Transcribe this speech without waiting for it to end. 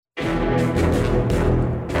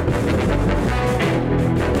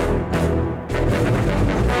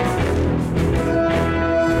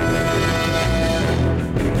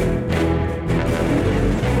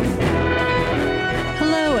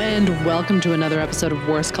welcome to another episode of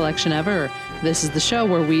Worst Collection Ever. This is the show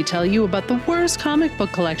where we tell you about the worst comic book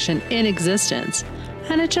collection in existence.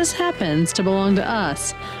 And it just happens to belong to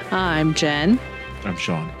us. I'm Jen. I'm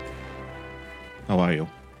Sean. How are you?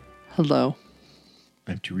 Hello.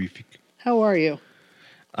 I'm terrific. How are you?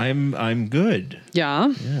 I'm good.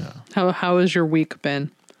 Yeah? Yeah. How has your week been?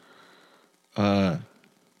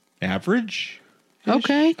 Average?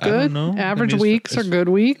 Okay, good. I don't know. Average I mean, weeks are good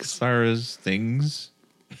weeks. As far as things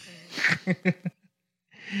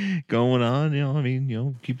going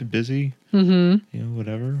on, keeping busy. Mm-hmm.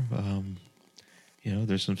 Whatever.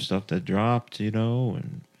 There's some stuff that dropped,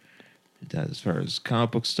 and that as far as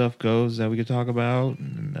comic book stuff goes that we could talk about,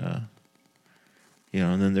 and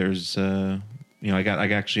then there's I'm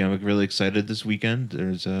really excited this weekend.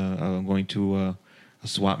 There's I'm going to a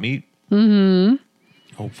swap meet. Mm-hmm.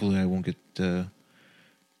 Hopefully I won't get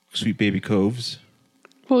Sweet Baby Coves.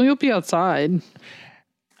 Well, you'll be outside.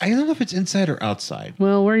 I don't know if it's inside or outside.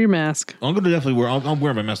 Well, wear your mask. I'm going to definitely wear. I'll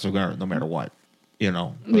wear my mask no matter what.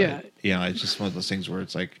 But, yeah. Yeah. It's just one of those things where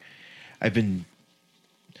it's like I've been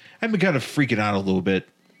kind of freaking out a little bit.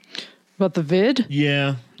 About the vid?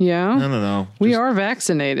 Yeah. Yeah. I don't know. We are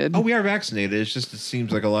vaccinated. Oh, we are vaccinated. It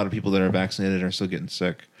seems like a lot of people that are vaccinated are still getting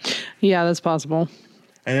sick. Yeah, that's possible.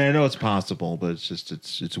 And I know it's possible, but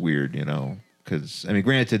it's weird, because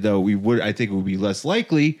granted though, I think it would be less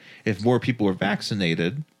likely if more people were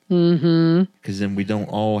vaccinated. Mm-hmm. Because then we don't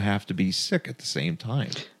all have to be sick at the same time.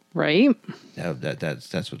 Right.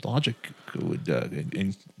 That's what logic would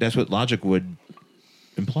and that's what logic would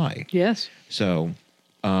imply. Yes. So,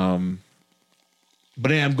 but I'm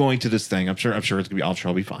going to this thing. I'm sure it's gonna be.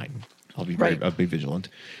 I'll be fine. I'll be right. I'll be vigilant.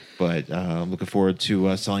 But I'm looking forward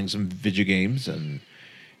to selling some video games, and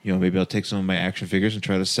maybe I'll take some of my action figures and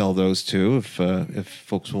try to sell those too, if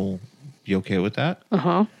folks will be okay with that.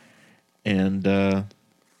 And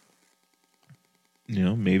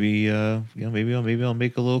maybe I'll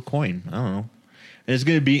make a little coin. I don't know. And it's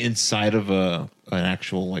gonna be inside of an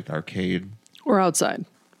actual like arcade or outside.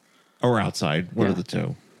 One of the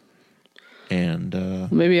two. And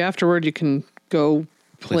maybe afterward you can go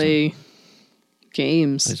play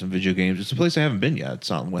games. Play some video games. It's a place I haven't been yet.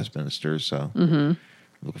 It's out in Westminster, so I'm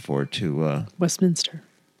looking forward to Westminster.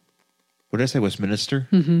 What did I say? Westminster?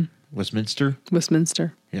 Mm-hmm. Westminster?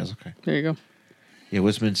 Westminster. Yes, okay. There you go. Yeah,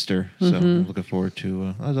 Westminster. So I'm looking forward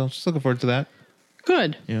to I was just looking forward to that.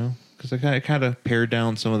 Good. Because I kind of pared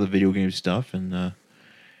down some of the video game stuff and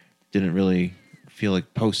didn't really feel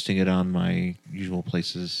like posting it on my usual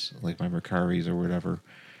places like my Mercaris or whatever.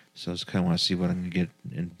 So I just kind of want to see what I'm going to get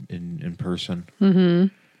in person. Mm-hmm.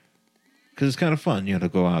 Because it's kind of fun, to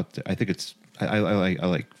go out. I think I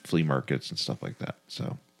like flea markets and stuff like that.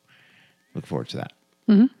 So look forward to that.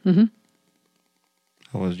 Mm-hmm. Mm-hmm.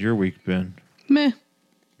 How has your week been? Meh.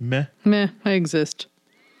 I exist.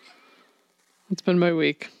 It's been my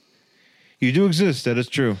week. You do exist. That is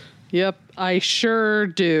true. Yep, I sure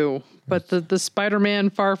do. But the Spider-Man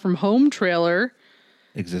Far From Home trailer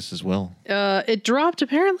exists as well. It dropped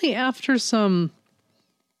apparently after some.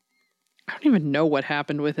 I don't even know what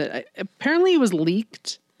happened with it. Apparently, it was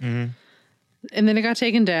leaked, and then it got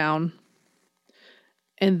taken down,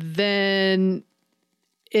 and then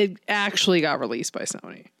it actually got released by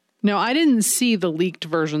Sony. Now, I didn't see the leaked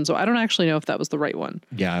version, so I don't actually know if that was the right one.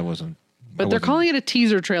 Yeah, I wasn't. But they're calling it a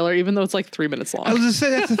teaser trailer, even though it's like 3 minutes long. I was going to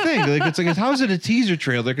say, that's the thing. How is it a teaser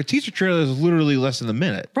trailer? Like, a teaser trailer is literally less than a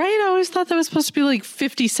minute. Right? I always thought that was supposed to be like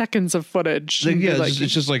 50 seconds of footage.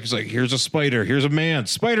 It's just like, here's a spider, here's a man,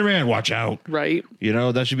 Spider-Man, watch out. Right.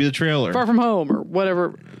 That should be the trailer. Far From Home or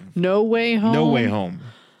whatever. No Way Home. No Way Home.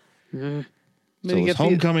 So it's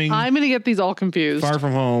Homecoming. I'm going to get these all confused. Far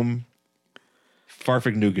From Home.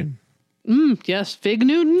 Farfig Nugan. Yes, Fig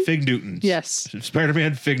Newton? Fig Newtons. Yes.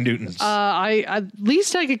 Spider-Man Fig Newtons. At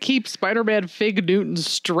least I could keep Spider-Man Fig Newton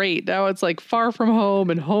straight. Now it's like Far From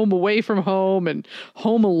Home and Home Away From Home and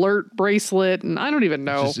Home Alert bracelet, and I don't even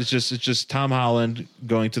know. It's just Tom Holland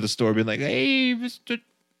going to the store being like, "Hey, Mr.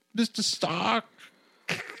 Stark,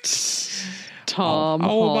 Tom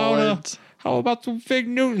Holland. How about some Fig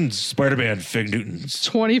Newtons? Spider-Man Fig Newtons."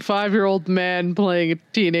 25-year-old man playing a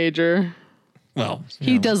teenager. Well,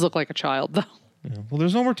 he does look like a child, though. Yeah. Well,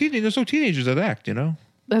 there's no teenagers that act,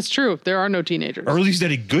 That's true. There are no teenagers. Or at least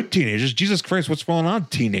any good teenagers. Jesus Christ, what's going on,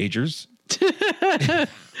 teenagers? Why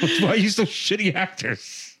are you so shitty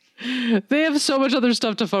actors? They have so much other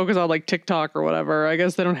stuff to focus on, like TikTok or whatever. I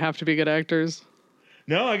guess they don't have to be good actors.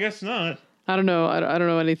 No, I guess not. I don't know. I don't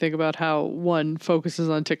know anything about how one focuses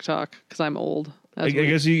on TikTok because I'm old. I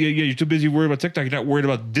guess you're too busy worried about TikTok. You're not worried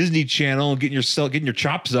about Disney Channel and getting your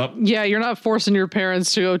chops up. Yeah, you're not forcing your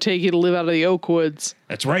parents to go take you to live out of the Oak Woods.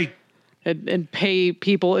 That's right. and pay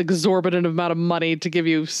people exorbitant amount of money to give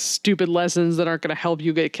you stupid lessons that aren't going to help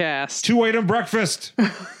you get cast. 2-item breakfast.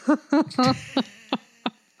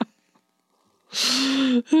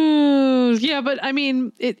 Yeah, but I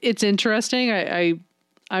mean, it's interesting.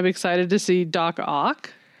 I'm excited to see Doc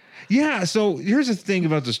Ock. Yeah, so here's the thing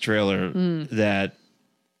about this trailer that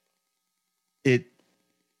it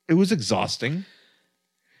was exhausting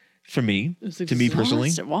for me, to me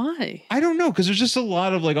personally. Why? I don't know, because there's just a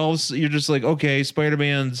lot of like you're just like, okay,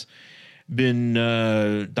 Spider-Man's been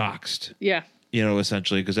doxxed. Yeah. You know,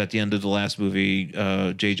 essentially, because at the end of the last movie,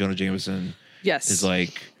 J. Jonah Jameson is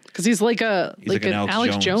like, because he's like an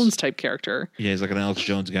Alex Jones type character. Yeah, he's like an Alex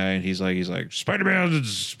Jones guy, and he's like Spider-Man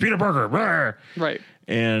is Peter Parker, blah. Right?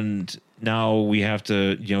 And now we have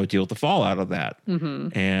to deal with the fallout of that,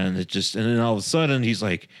 and then all of a sudden he's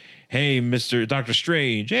like, "Hey, Mr. Doctor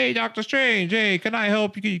Strange, hey, can I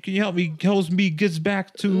help you? Can you help me? Gets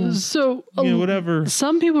back to whatever."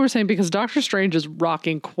 Some people were saying because Doctor Strange is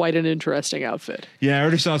rocking quite an interesting outfit. Yeah, I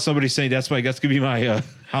already saw somebody saying that's gonna be my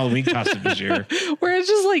Halloween costume this year. Where it's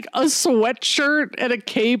just like a sweatshirt and a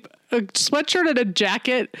cape, a sweatshirt and a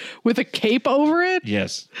jacket with a cape over it.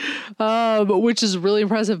 Yes, which is really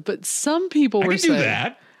impressive. But some people were saying do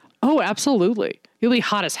that. Oh, absolutely. You'll be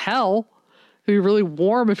hot as hell. It'll be really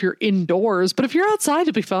warm if you're indoors, but if you're outside,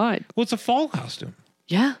 it'll be fine. Well, it's a fall costume.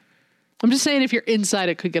 Yeah. I'm just saying if you're inside,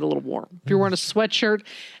 it could get a little warm. If you're wearing a sweatshirt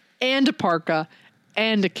and a parka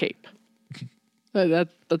and a cape.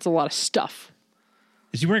 That's a lot of stuff.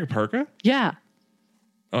 Is he wearing a parka? Yeah.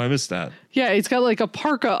 Oh, I missed that. Yeah, he's got like a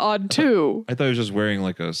parka on too. I thought he was just wearing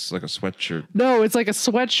like a sweatshirt. No, it's like a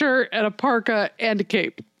sweatshirt and a parka and a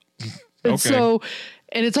cape. And Okay.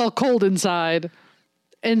 And it's all cold inside.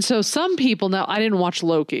 And so some people, now I didn't watch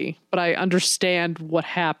Loki, but I understand what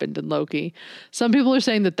happened in Loki. Some people are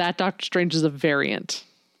saying that Doctor Strange is a variant.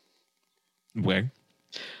 Way. And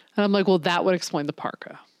I'm like, well, that would explain the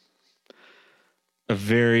parka. A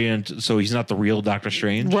variant, so he's not the real Doctor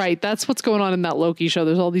Strange? Right. That's what's going on in that Loki show.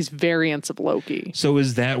 There's all these variants of Loki. So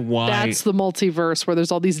is that why? That's the multiverse where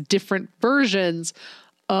there's all these different versions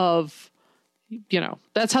of,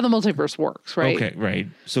 that's how the multiverse works, right? Okay, right.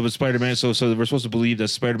 So with Spider-Man, so we're supposed to believe that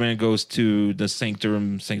Spider-Man goes to the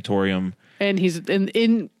Sanctorium. And he's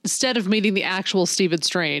instead of meeting the actual Stephen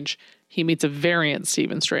Strange, he meets a variant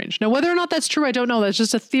Stephen Strange. Now, whether or not that's true, I don't know. That's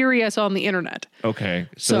just a theory I saw on the internet. Okay.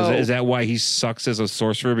 So is that why he sucks as a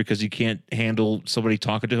sorcerer? Because he can't handle somebody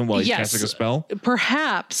talking to him while he's casting a spell?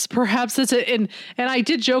 Perhaps that's it. And I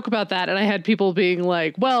did joke about that. And I had people being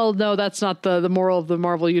like, well, no, that's not the moral of the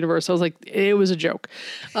Marvel universe. I was like, it was a joke.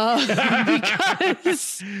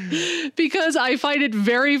 Because I find it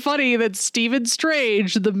very funny that Stephen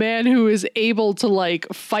Strange, the man who is able to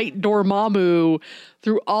like fight Dormammu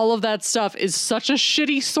through all of that stuff, is such a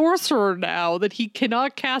shitty sorcerer now that he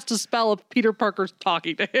cannot cast a spell if Peter Parker's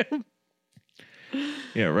talking to him.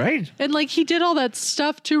 Yeah, right. And like he did all that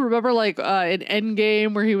stuff too. Remember like in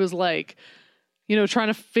Endgame where he was like, trying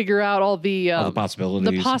to figure out all the possibilities.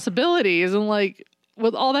 The possibilities. And like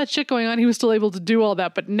with all that shit going on, he was still able to do all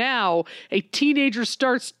that. But now a teenager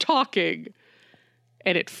starts talking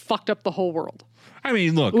and it fucked up the whole world. I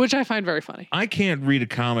mean, look. Which I find very funny. I can't read a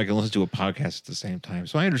comic and listen to a podcast at the same time.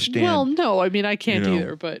 So I understand. Well, no, I mean, I can't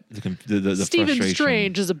either. But the Stephen frustration.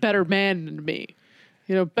 Strange is a better man than me.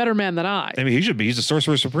 Better man than I. I mean, he should be. He's a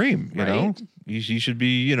sorcerer supreme, you know? Right? He should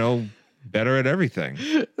be, better at everything.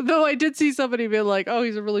 Though I did see somebody be like, oh,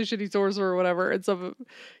 he's a really shitty sorcerer or whatever. And some,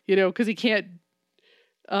 because he can't,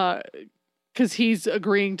 because he's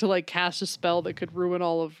agreeing to like cast a spell that could ruin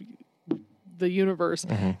all of the universe.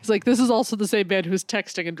 He's like, this is also the same man who's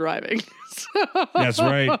texting and driving. That's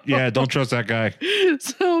right. Yeah, don't trust that guy.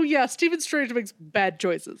 So yeah, Stephen Strange makes bad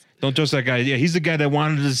choices. Don't trust that guy. Yeah, he's the guy that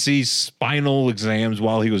wanted to see spinal exams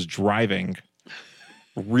while he was driving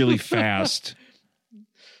really fast.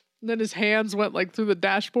 And then his hands went like through the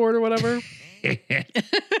dashboard or whatever.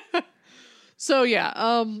 So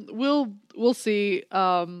yeah, we'll see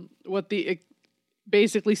what the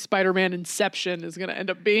basically Spider-Man Inception is going to end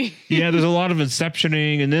up being. Yeah, there's a lot of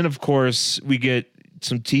inceptioning, and then of course we get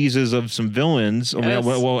some teases of some villains. Yes.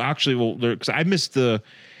 Because I missed the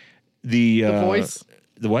voice.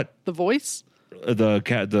 The what? The voice.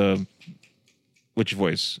 The which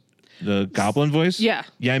voice? The Goblin voice? Yeah.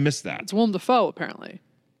 Yeah, I missed that. It's Willem Dafoe apparently.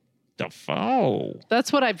 Dafoe.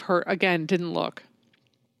 That's what I've heard. Again, didn't look.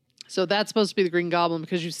 So that's supposed to be the Green Goblin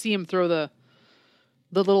because you see him throw the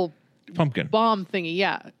little pumpkin bomb thingy.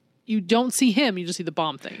 Yeah. You don't see him, you just see the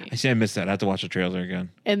bomb thingy. I missed that. I have to watch the trailer again.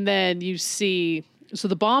 And then you see, so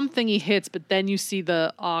the bomb thingy hits, but then you see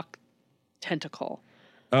the tentacle.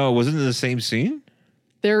 Oh, wasn't it the same scene?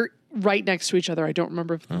 There right next to each other. I don't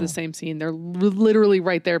remember if they're the same scene. They're literally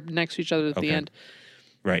right there next to each other at the end.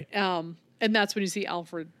 Right. And that's when you see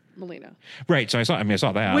Alfred Molina. Right. So I saw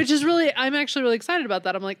that. Which is I'm actually really excited about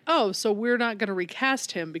that. I'm like, oh, so we're not going to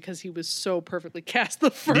recast him because he was so perfectly cast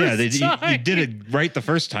the first time. You did it right the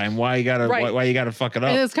first time. Why you gotta why you gotta fuck it up?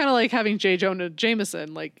 And it's kind of like having J. Jonah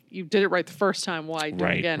Jameson. Like, you did it right the first time. Why do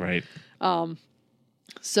it again? Right.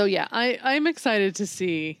 So yeah, I'm excited to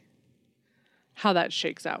see how that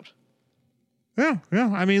shakes out. Yeah.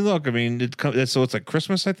 I mean, look. I mean, it's like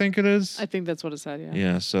Christmas. I think it is. I think that's what it said. Yeah.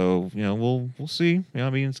 Yeah. So we'll see. I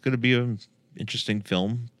mean, it's going to be an interesting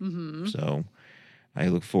film. Mm-hmm. So I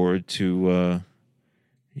look forward to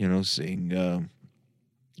seeing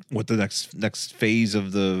what the next phase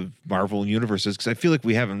of the Marvel universe is, because I feel like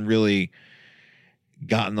we haven't really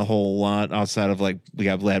gotten a whole lot outside of, like, we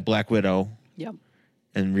have Black Widow. Yep.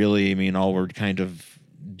 And really, I mean, all we're kind of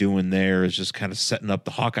doing there is just kind of setting up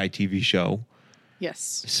the Hawkeye TV show.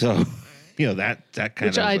 Yes. So, that kind of...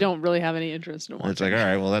 Which I don't really have any interest in watching. It's like, all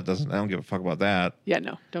right, well, I don't give a fuck about that. Yeah,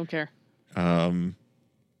 no, don't care.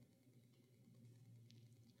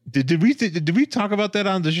 Did we talk about that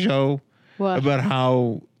on the show? What? About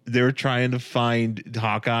how they're trying to find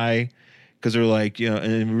Hawkeye, because they're like,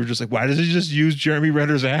 and we were just like, why doesn't he just use Jeremy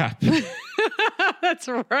Renner's app? That's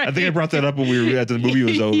right. I think I brought that up when we were after the movie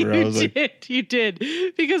was over. You did.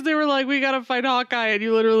 Because they were like, we got to find Hawkeye. And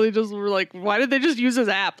you literally just were like, why did they just use his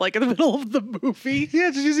app? Like, in the middle of the movie?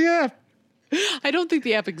 Yeah, just use the app. I don't think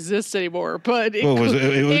the app exists anymore, but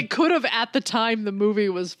it could have at the time the movie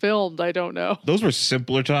was filmed. I don't know. Those were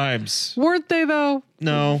simpler times. Weren't they, though?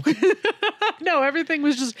 No. No, everything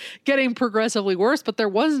was just getting progressively worse, but there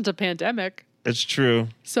wasn't a pandemic. It's true.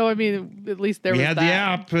 So, I mean, at least we had the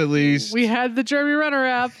app, at least. We had the Jeremy Renner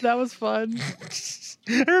app. That was fun.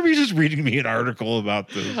 I remember you just reading me an article about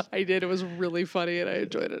this. I did. It was really funny, and I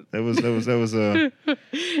enjoyed it. That was a...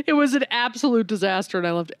 It was an absolute disaster, and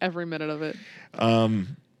I loved every minute of it.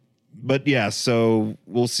 But yeah, so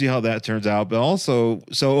we'll see how that turns out. But also,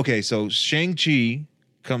 so Shang-Chi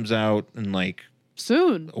comes out in like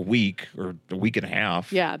soon, a week or a week and a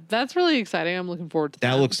half. Yeah, that's really exciting. I'm looking forward to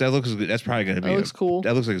that. That looks good. That's probably going to be... That looks cool.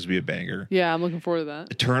 That looks like it's going to be a banger. Yeah, I'm looking forward to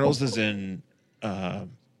that. Eternals is in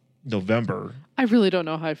November. I really don't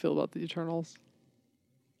know how I feel about the Eternals.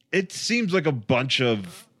 It seems like a bunch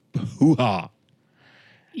of hoo-ha.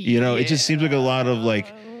 It just seems like a lot of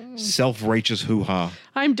like self-righteous hoo-ha.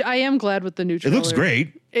 I am glad with the new trailer. It looks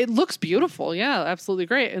great. It looks beautiful. Yeah, absolutely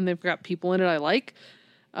great. And they've got people in it I like.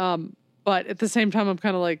 But at the same time, I'm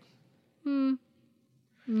kind of like,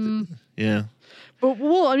 Yeah. But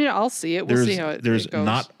I'll see it. We'll see how it goes. There's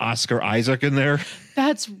not Oscar Isaac in there.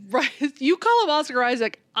 That's right. You call him Oscar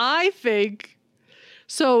Isaac. I think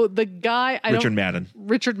so. The guy, Richard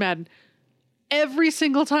Madden. Every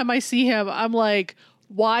single time I see him, I'm like,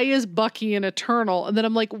 why is Bucky an Eternal? And then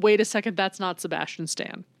I'm like, wait a second, that's not Sebastian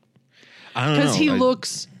Stan. I don't know. Because he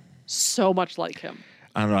looks so much like him.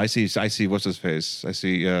 I don't know. I see. What's his face? I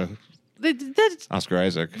see Oscar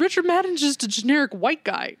Isaac. Richard Madden's just a generic white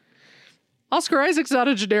guy. Oscar Isaac's not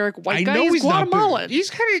a generic white guy. He's Guatemalan. Guatemalan. He's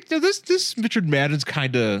kind of this Richard Madden's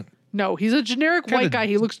kind of... No, he's a generic white guy.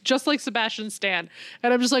 He looks just like Sebastian Stan.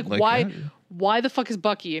 And I'm just like why the fuck is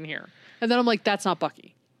Bucky in here? And then I'm like, that's not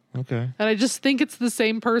Bucky. Okay. And I just think it's the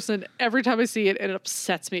same person every time I see it, and it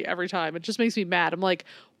upsets me every time. It just makes me mad. I'm like,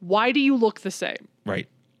 why do you look the same? Right.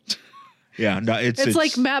 Yeah, no, it's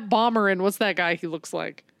like Matt Bomber and what's that guy he looks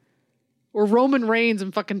like? Or Roman Reigns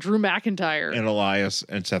and fucking Drew McIntyre. And Elias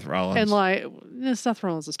and Seth Rollins. And Seth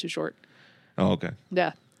Rollins is too short. Oh, okay.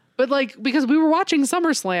 Yeah. But because we were watching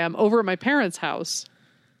SummerSlam over at my parents' house,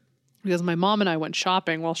 because my mom and I went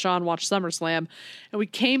shopping while Sean watched SummerSlam, and we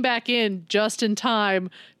came back in just in time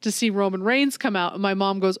to see Roman Reigns come out, and my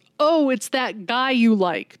mom goes, oh, it's that guy you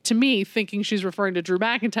like. To me, thinking she's referring to Drew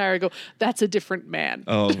McIntyre, I go, that's a different man.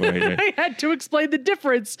 Oh, right. I had to explain the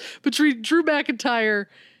difference between Drew McIntyre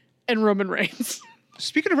and Roman Reigns.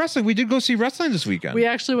 Speaking of wrestling, we did go see wrestling this weekend. We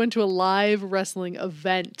actually went to a live wrestling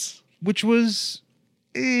event. Which was...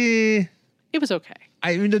 It was okay.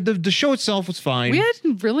 I mean, the show itself was fine. We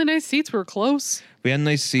had really nice seats. We were close. We had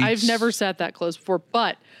nice seats. I've never sat that close before,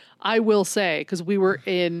 but I will say, because we were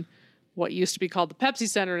in what used to be called the Pepsi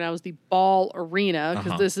Center, now is the Ball Arena,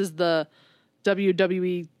 because this is the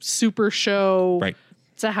WWE Super Show. Right.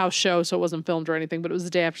 It's a house show, so it wasn't filmed or anything, but it was the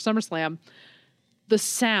day after SummerSlam. The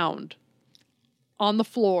sound on the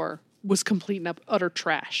floor was complete and utter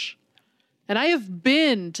trash. And I have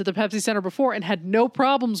been to the Pepsi Center before and had no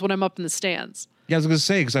problems when I'm up in the stands. Yeah, I was going to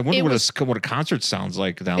say, because I wonder what a concert sounds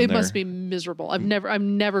like down there. It must be miserable. I'm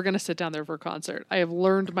never going to sit down there for a concert. I have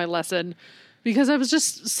learned my lesson. because I was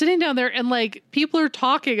just sitting down there and like people are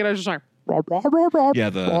talking and I was just like, Yeah,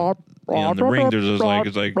 in the ring, there's just like,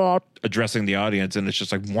 it's like addressing the audience, and it's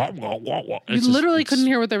just like, wah, wah, wah, wah. you literally couldn't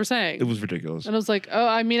hear what they were saying. It was ridiculous. And I was like, oh,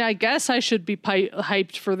 I mean, I guess I should be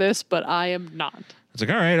hyped for this, but I am not. It's like,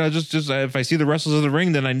 all right, I'll just if I see the wrestlers in the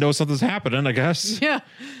ring, then I know something's happening, I guess. Yeah.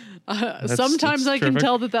 Sometimes I can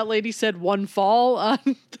tell that lady said one fall.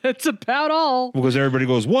 That's about all. Because everybody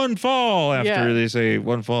goes one fall after Yeah. they say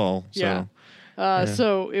one fall. So. Yeah.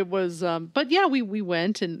 So it was, but yeah, we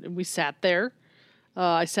went and we sat there.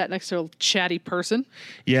 I sat next to a chatty person.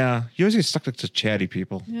 Yeah, you always get stuck next to chatty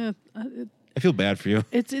people. Yeah. I feel bad for you.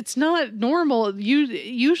 It's not normal.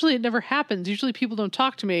 Usually it never happens. Usually people don't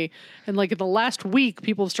talk to me. And like in the last week,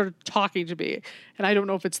 people have started talking to me. And I don't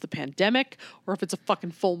know if it's the pandemic or if it's a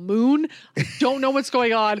fucking full moon. I don't know what's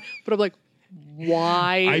going on, but I'm like,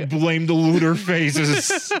 why? I blame the looter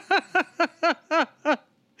faces.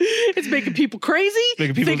 It's making people crazy.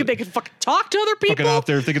 Thinking they can fucking talk to other people. Fucking out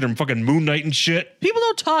there thinking they're fucking Moon Knight and shit. People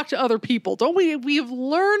don't talk to other people, don't we? We have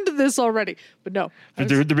learned this already. But no.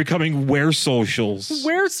 They're becoming wear socials.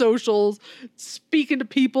 Wear socials, speaking to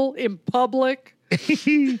people in public.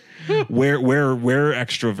 wear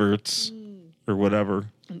extroverts or whatever.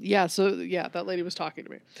 Yeah, so yeah, that lady was talking to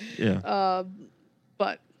me. Yeah.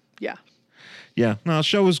 But yeah. Yeah. No, the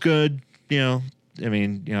show was good. You know, I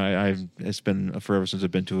mean, you know, it's been forever since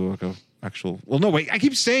I've been to like a actual. Well, no, wait. I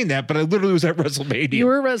keep saying that, but I literally was at WrestleMania. You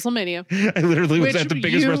were at WrestleMania. I literally was at the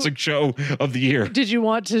biggest wrestling show of the year. Did you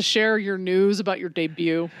want to share your news about your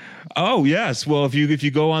debut? Oh yes. Well, if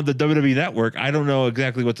you go on the WWE Network, I don't know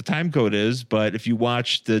exactly what the time code is, but if you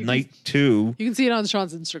watch the night 2, you can see it on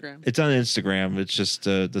Sean's Instagram. It's on Instagram. It's just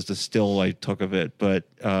the still I took of it, but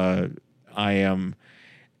I am.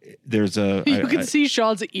 There's a you can see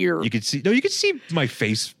Sean's ear. You can see my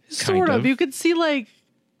face. Sort of. You can see like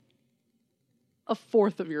a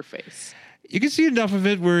fourth of your face. You can see enough of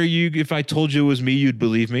it where if I told you it was me, you'd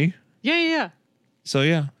believe me. Yeah. So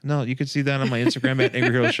yeah, no, you can see that on my Instagram at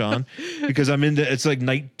Angry Hero Sean, because I'm it's like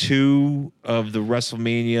night 2 of the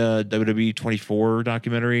WrestleMania WWE 24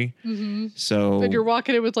 documentary. Mm-hmm. So and you're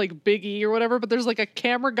walking in with like Big E or whatever, but there's like a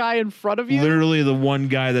camera guy in front of you. Literally, the one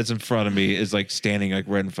guy that's in front of me is like standing like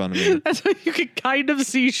right in front of me. That's why you can kind of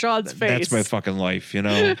see Sean's face. That's my fucking life, you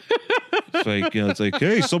know. It's like, you know, it's like,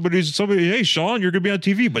 hey, somebody, hey, Sean, you're gonna be on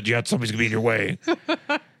TV, but yet somebody's gonna be in your way.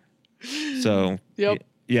 So yep.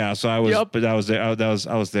 Yeah, so I was, but I was there. I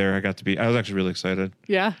was there. I was actually really excited.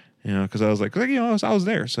 Yeah. You know, because I was like, you know, I was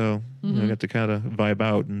there, so you know, I got to kind of vibe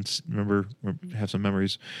out and have some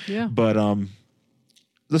memories. Yeah. But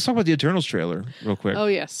let's talk about the Eternals trailer real quick. Oh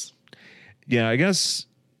yes. Yeah, I guess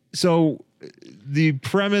so. The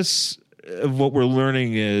premise of what we're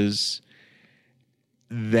learning is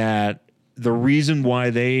that the reason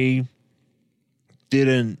why they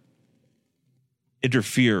didn't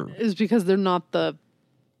interfere is because they're not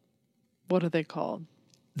what are they called?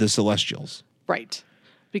 The Celestials. Right.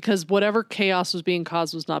 Because whatever chaos was being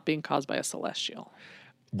caused was not being caused by a Celestial.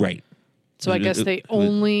 Right. So I guess they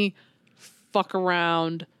only fuck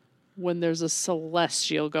around when there's a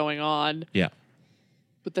Celestial going on. Yeah.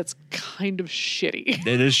 But that's kind of shitty.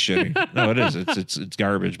 It is shitty. No, it is. It's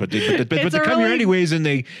garbage. But they come here anyways, and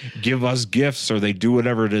they give us gifts, or they do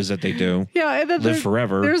whatever it is that they do. Yeah, and then live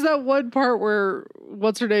forever. There's that one part where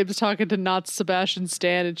what's her name is talking to not Sebastian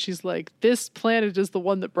Stan, and she's like, "This planet is the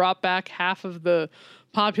one that brought back half of the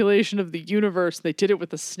population of the universe. They did it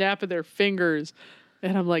with a snap of their fingers,"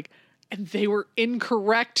 and I'm like. And they were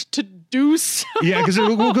incorrect to do so. Yeah,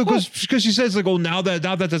 because she says like, "Oh, now that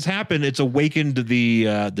that's happened, it's awakened the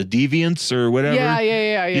deviants or whatever."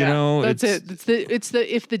 Yeah. You know, that's it. It's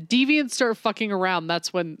the if the deviants start fucking around,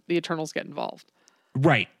 that's when the Eternals get involved.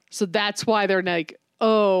 Right. So that's why they're like,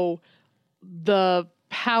 oh, the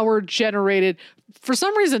power generated for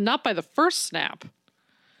some reason not by the first snap,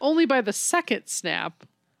 only by the second snap.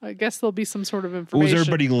 I guess there'll be some sort of information. Was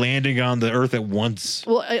everybody landing on the Earth at once?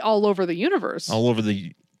 Well, all over the universe. All over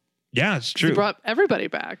the... Yeah, it's true. They brought everybody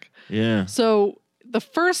back. Yeah. So the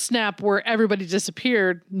first snap where everybody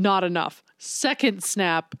disappeared, not enough. Second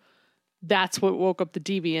snap, that's what woke up the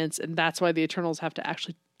deviants, and that's why the Eternals have to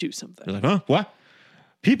actually do something. They're like, huh? What?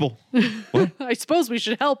 People? What? I suppose we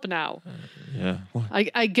should help now. Yeah. What?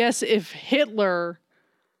 I guess if Hitler...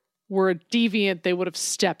 were a deviant, they would have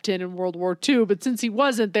stepped in World War II. But since he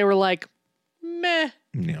wasn't, they were like, meh.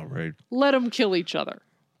 Yeah, right. Let them kill each other.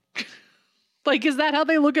 Like, is that how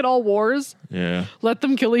they look at all wars? Yeah. Let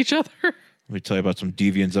them kill each other? Let me tell you about some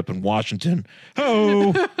deviants up in Washington.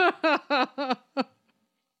 Oh!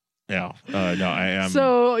 Yeah. No, I am.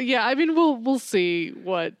 So, yeah, I mean, we'll see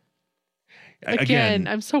what... Again,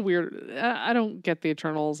 I'm so weird. I don't get the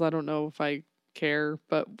Eternals. I don't know if I care,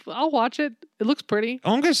 but I'll watch it. It looks pretty.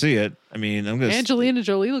 Oh, I'm gonna see it. I mean, I'm gonna. Angelina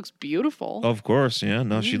Jolie looks beautiful. Of course, yeah.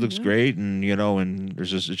 No, she looks great, and and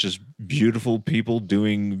it's just beautiful people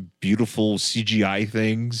doing beautiful CGI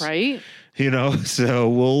things, right? So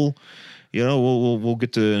we'll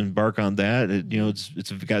get to embark on that.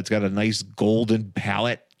 It's got a nice golden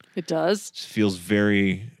palette. It does. It feels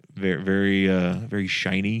very, very, very, very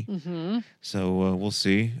shiny. Mm-hmm. So we'll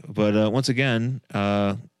see. But once again,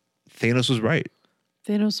 Thanos was right.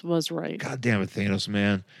 Thanos was right. God damn it, Thanos,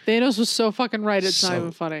 man. Thanos was so fucking right. It's not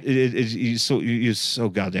even funny. He's so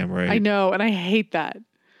goddamn right. I know, and I hate that.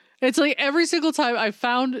 It's like every single time I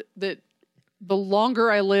found that the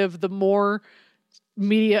longer I live, the more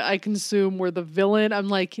media I consume where the villain, I'm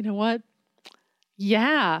like, you know what?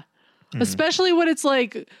 Yeah. Mm-hmm. Especially when it's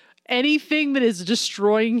like anything that is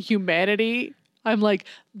destroying humanity, I'm like,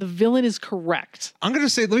 the villain is correct. Let me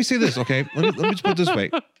say this, okay? let me just put it this way.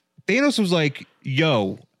 Thanos was like,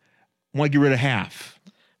 yo, I want to get rid of half.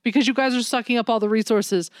 Because you guys are sucking up all the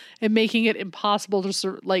resources and making it impossible to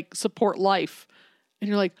support life. And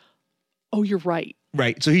you're like, oh, you're right.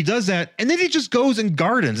 Right. So he does that, and then he just goes and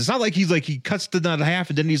gardens. It's not like he cuts the knot in half,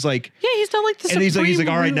 and then he's like, yeah, he's not like the and supreme he's like,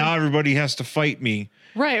 all right, now everybody has to fight me.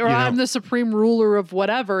 Right. Or I'm the supreme ruler of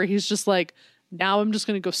whatever. He's just like, now I'm just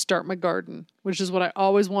going to go start my garden, which is what I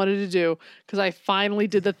always wanted to do because I finally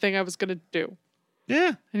did the thing I was going to do. Yeah.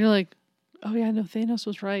 And you're like, oh yeah, no, Thanos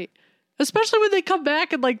was right. Especially when they come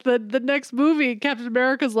back in like the next movie, Captain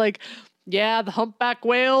America's like, yeah, the humpback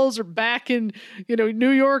whales are back in,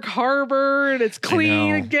 New York Harbor and it's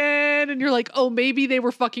clean again. And you're like, oh, maybe they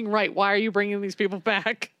were fucking right. Why are you bringing these people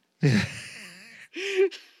back?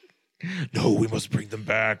 No, we must bring them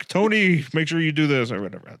back. Tony, make sure you do this or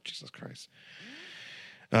whatever. Oh, Jesus Christ.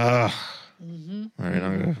 All right,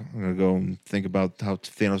 I'm gonna go and think about how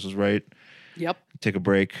Thanos was right. Yep. Take a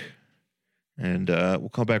break, and we'll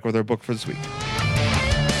come back with our book for this week.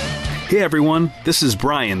 Hey everyone, this is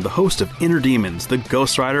Brian, the host of Inner Demons, the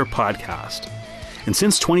Ghost Rider podcast. And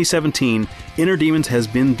since 2017, Inner Demons has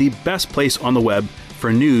been the best place on the web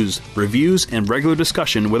for news, reviews, and regular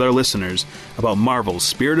discussion with our listeners about Marvel's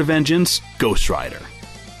Spirit of Vengeance, Ghost Rider.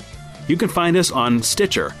 You can find us on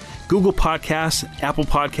Stitcher, Google Podcasts, Apple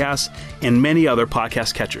Podcasts, and many other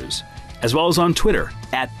podcast catchers, as well as on Twitter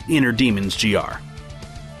 @InnerDemonsGR.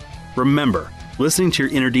 Remember, listening to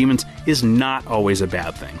your inner demons is not always a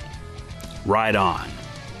bad thing. Ride on.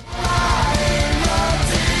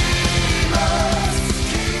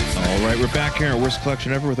 All right, we're back here in our worst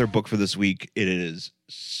collection ever with our book for this week. It is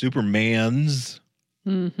Superman's.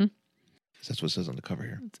 Mm-hmm. That's what it says on the cover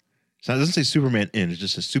here. So it doesn't say Superman in. It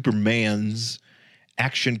just says Superman's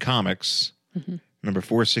Action Comics, number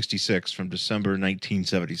 466 from December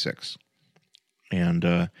 1976. And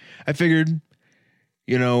I figured,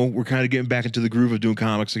 we're kind of getting back into the groove of doing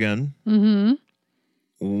comics again. Mm-hmm.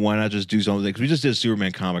 Why not just do something? Because we just did a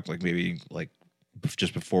Superman comic,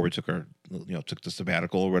 just before we took took the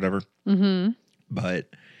sabbatical or whatever. Mm-hmm. But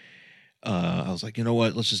I was like, you know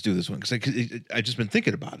what? Let's just do this one because I just been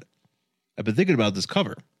thinking about it. I've been thinking about this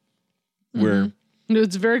cover, where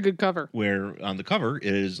it's a very good cover. Where on the cover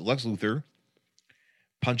is Lex Luthor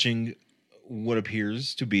punching what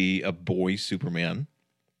appears to be a boy Superman,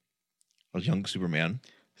 a young Superman.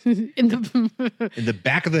 in the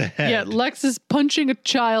back of the head. Yeah, Lex is punching a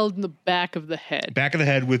child in the back of the head. Back of the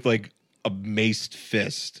head with like a maced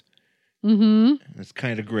fist. Mm-hmm. It's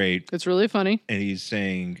kind of great. It's really funny. And he's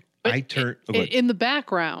saying, in the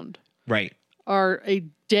background, right, are a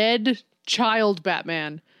dead child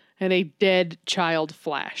Batman and a dead child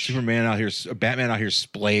Flash. Batman out here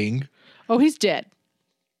splaying. Oh, he's dead.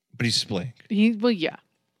 But he's splaying. Yeah.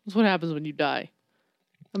 That's what happens when you die.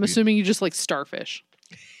 I'm assuming you just like starfish.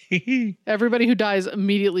 Everybody who dies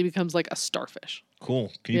immediately becomes like a starfish.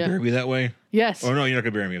 Cool. Can you bury me that way? Yes. Oh, no, you're not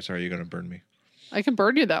going to bury me. I'm sorry. You're going to burn me. I can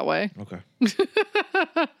burn you that way. Okay.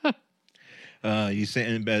 You say,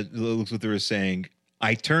 and Lex Luthor is saying,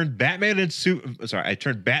 I turned Batman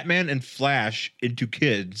and Flash into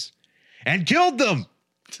kids and killed them.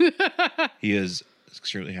 He is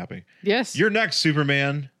extremely happy. Yes. You're next,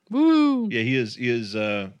 Superman. Woo. Yeah, he is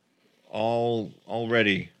all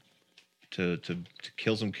ready to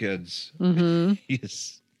kill some kids. Mm-hmm. He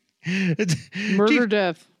is murder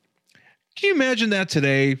death. Can you imagine that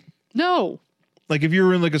today? No. Like if you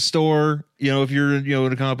were in like a store, if you're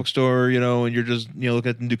in a comic book store, and you're just looking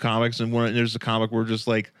at the new comics, and there's a comic where just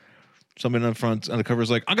like somebody on the cover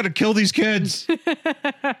is like, I'm gonna kill these kids.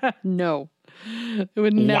 No. It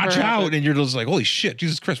would never watch happen. out, and you're just like, holy shit,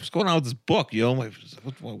 Jesus Christ, what's going on with this book?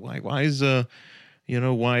 Why is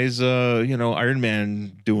why is Iron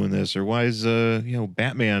Man doing this, or why is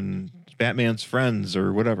Batman's friends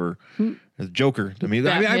or whatever, the Joker. I mean,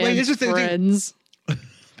 it's just friends.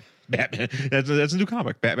 Batman. That's a new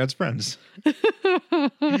comic, Batman's Friends,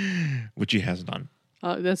 which he has none.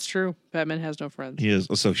 That's true. Batman has no friends. He has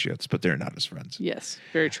associates, but they're not his friends. Yes,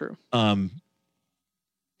 very true.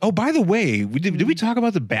 Oh, by the way, did we talk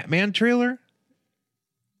about the Batman trailer?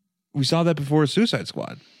 We saw that before Suicide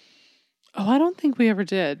Squad. Oh, I don't think we ever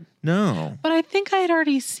did. No. But I think I had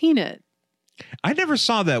already seen it. I never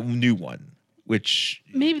saw that new one, which...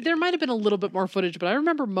 Maybe there might have been a little bit more footage, but I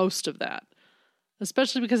remember most of that.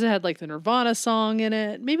 Especially because it had like the Nirvana song in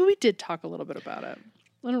it. Maybe we did talk a little bit about it.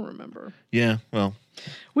 I don't remember. Yeah, well...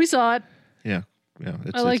 We saw it. Yeah.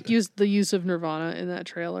 I like the use of Nirvana in that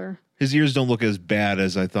trailer. His ears don't look as bad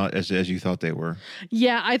as I thought, as you thought they were.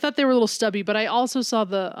 Yeah, I thought they were a little stubby, but I also saw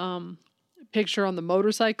the picture on the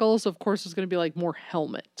motorcycle, so of course it's going to be like more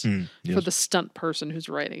helmet yes. for the stunt person who's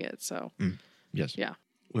riding it. So yes, yeah.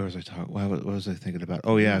 Where was I talking? What was I thinking about?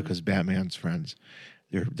 Oh yeah, because Batman's friends,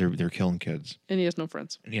 they're killing kids, and he has no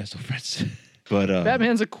friends. But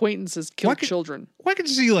Batman's acquaintances kill children. Well, I could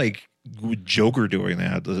see like Joker doing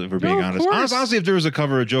that. If we're being honest. Honestly, if there was a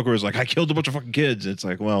cover of Joker, was like, I killed a bunch of fucking kids. It's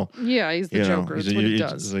like, well, yeah, he's the Joker. That's what he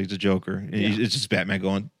does. He's a Joker. Yeah. It's just Batman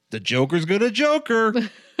going, the Joker's gonna Joker.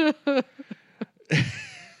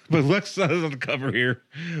 But Lex is on the cover here,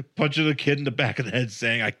 punching a kid in the back of the head,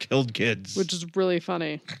 saying, "I killed kids," which is really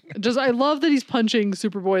funny. I love that he's punching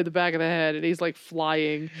Superboy in the back of the head, and he's like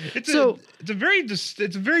flying. It's a very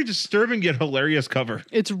disturbing yet hilarious cover.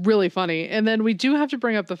 It's really funny, and then we do have to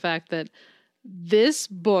bring up the fact that this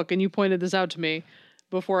book, and you pointed this out to me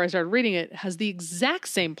before I started reading it, has the exact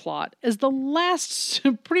same plot as the last,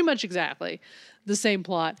 pretty much exactly the same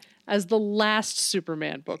plot as the last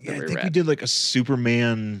Superman book that we read. I think we did like a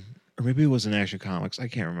Superman, or maybe it was an Action Comics. I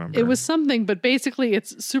can't remember. It was something, but basically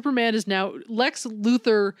it's Superman is now, Lex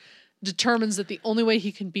Luthor determines that the only way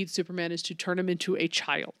he can beat Superman is to turn him into a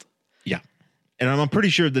child. Yeah. And I'm pretty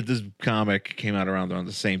sure that this comic came out around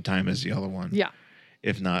the same time as the other one. Yeah.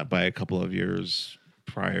 If not by a couple of years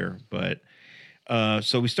prior. But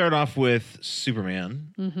so we start off with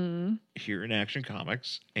Superman here in Action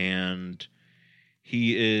Comics, and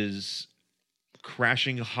he is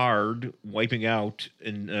crashing hard, wiping out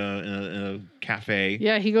in a cafe.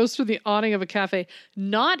 Yeah, he goes through the awning of a cafe.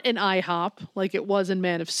 Not an IHOP like it was in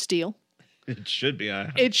Man of Steel. It should be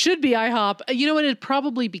IHOP. It should be IHOP. You know what? It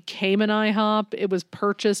probably became an IHOP. It was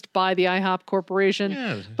purchased by the IHOP Corporation.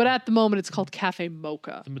 Yeah. But at the moment, it's called Cafe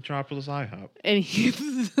Mocha. The Metropolis IHOP. And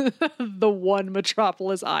he's the one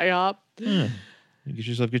Metropolis IHOP. Yeah.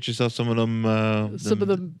 Get yourself some of them.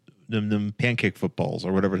 Them pancake footballs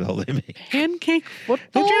or whatever the hell they make. Pancake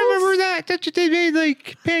footballs? Don't you remember that? They made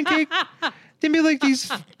like pancake. They made like these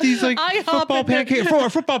like football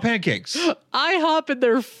pancakes. IHOP and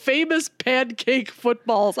their famous pancake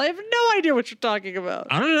footballs. I have no idea what you're talking about.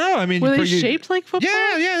 I don't know. I mean, were they shaped like footballs?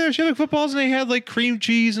 Yeah, they're shaped like footballs, and they had like cream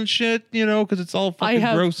cheese and shit. Because it's all fucking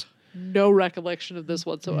gross. No recollection of this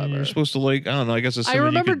whatsoever. You're supposed to like, I don't know. I guess it's something I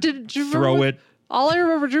remember. Did you throw it? All I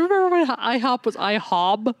remember. Do you remember when IHOP was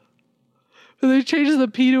IHOB? And they changed the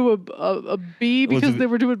P to a B because they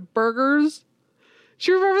were doing burgers.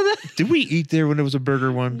 Do you remember that? Did we eat there when it was a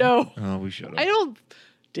burger one? No. Oh, we should have.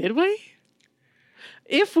 Did we?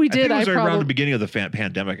 If we did, I think it was around the beginning of the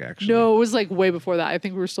pandemic, actually. No, it was like way before that. I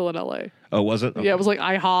think we were still in LA. Oh, was it? Okay. Yeah, it was like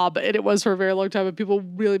IHOB, and it was for a very long time, and people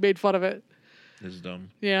really made fun of it. This is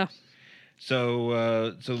dumb. Yeah.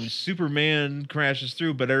 So Superman crashes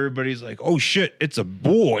through, but everybody's like, "Oh shit, it's a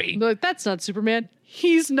boy." They're like, that's not Superman.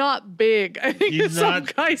 He's not big. I think some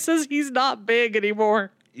guy says he's not big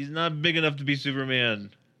anymore. He's not big enough to be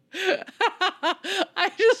Superman. I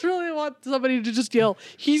just really want somebody to just yell,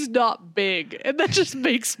 "He's not big," and that just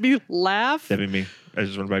makes me laugh. That'd be me. I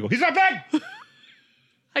just run by and go, "He's not big."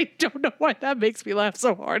 I don't know why that makes me laugh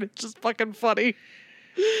so hard. It's just fucking funny.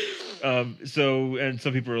 And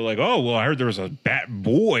some people are like, "Oh, well, I heard there was a Bat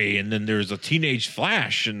Boy, and then there's a Teenage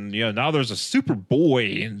Flash, and now there's a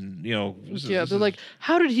Superboy, and they're like,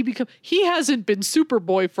 how did he become? He hasn't been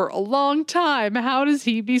Superboy for a long time. How does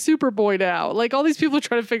he be Superboy now? Like all these people are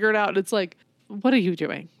trying to figure it out, and it's like, what are you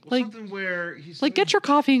doing? Like something where he's like, get your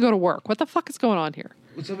coffee and go to work. What the fuck is going on here?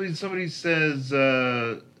 Somebody says,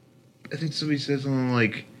 I think somebody says something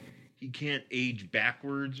like, he can't age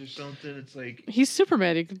backwards or something. It's like he's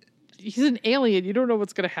Superman. He's an alien. You don't know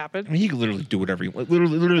what's going to happen. I mean, he can literally do whatever he wants.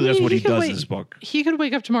 Literally, that's what he does in this book. He could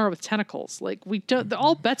wake up tomorrow with tentacles. Like we don't.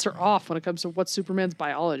 All bets are off when it comes to what Superman's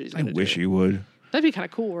biology is. I wish he would. That'd be kind of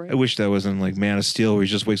cool, right? I wish that was in like Man of Steel, where he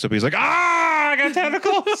just wakes up. And he's like, I got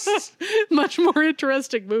tentacles. Much more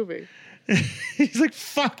interesting movie. He's like,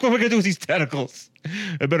 fuck, what am I going to do with these tentacles?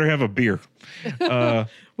 I better have a beer.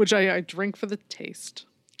 Which I drink for the taste.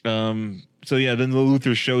 So yeah, then the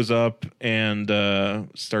Luthor shows up and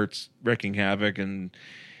starts wreaking havoc. And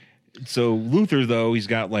so Luthor, though, he's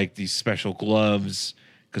got like these special gloves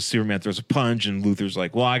because Superman throws a punch and Luthor's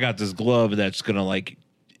like, well, I got this glove that's going to like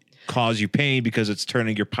cause you pain because it's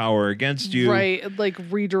turning your power against you. Right. It, like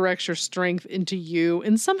redirects your strength into you.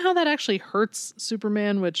 And somehow that actually hurts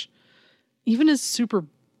Superman, which even as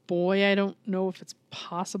Superboy, I don't know if it's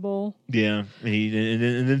possible. Yeah.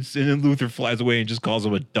 And then Luthor flies away and just calls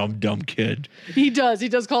him a dumb kid. He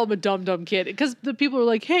does call him a dumb kid because the people are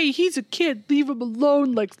like, hey, he's a kid. Leave him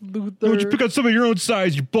alone, Lex Luthor. Don't you pick up some of your own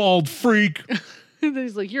size, you bald freak. And then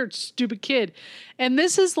he's like, you're a stupid kid. And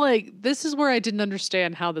this is where I didn't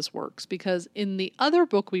understand how this works because in the other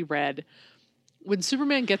book we read, when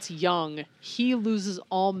Superman gets young, he loses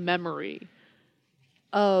all memory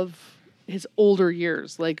of his older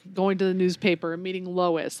years, like going to the newspaper and meeting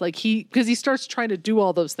Lois. Like because he starts trying to do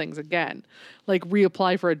all those things again, like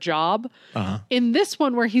reapply for a job. Uh-huh. In this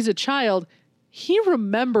one where he's a child, he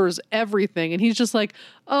remembers everything and he's just like,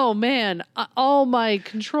 oh man, all my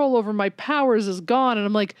control over my powers is gone. And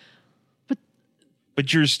I'm like,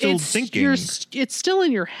 but you're still thinking. It's still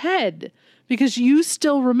in your head because you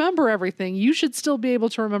still remember everything. You should still be able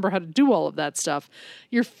to remember how to do all of that stuff.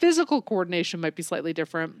 Your physical coordination might be slightly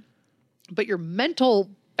different, but your mental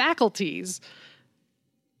faculties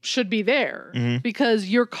should be there because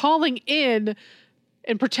you're calling in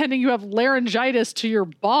and pretending you have laryngitis to your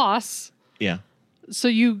boss. Yeah. So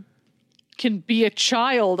you can be a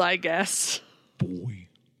child, I guess. Boy.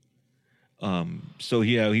 So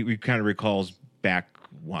yeah, he kind of recalls back,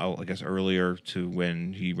 well, I guess earlier to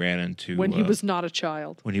when he ran into when he was not a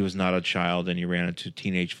child. When he was not a child, and he ran into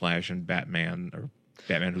Teenage Flash and Batman,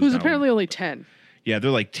 who's apparently only 10. Yeah,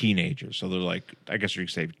 they're like teenagers, so they're like, I guess you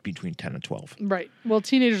could say between 10 and 12. Right. Well,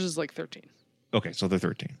 teenagers is like 13. Okay, so they're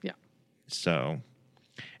 13. Yeah. So,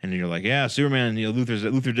 and then you're like, yeah, Superman,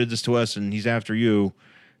 Luthor did this to us, and he's after you.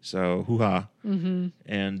 So, hoo-ha. Mm-hmm.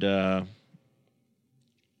 And,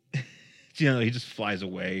 he just flies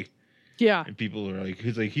away. Yeah. And people are like,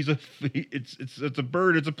 it's a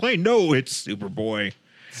bird, it's a plane. No, it's Superboy.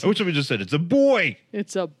 I wish somebody just said, it's a boy.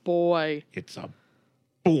 It's a boy. It's a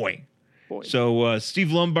boy. So,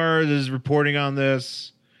 Steve Lombard is reporting on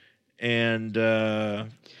this, and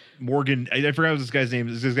Morgan, I forgot what this guy's name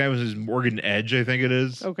is. This guy was Morgan Edge, I think it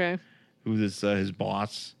is. Okay. Who is his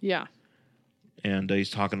boss. Yeah. And he's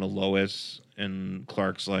talking to Lois, and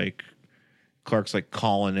Clark's like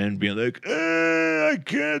calling in, being like, I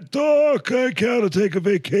can't talk. I gotta take a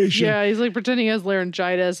vacation. Yeah, he's like pretending he has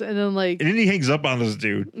laryngitis, and then he hangs up on this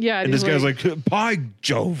dude. Yeah. And this guy's like, by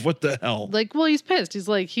Jove, what the hell? Like, well, he's pissed. He's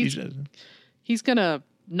like, he's gonna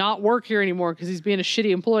not work here anymore because he's being a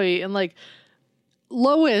shitty employee. And like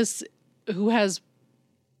Lois, who has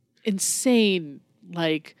insane,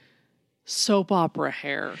 like, soap opera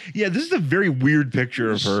hair. Yeah, this is a very weird picture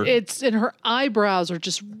of her. And her eyebrows are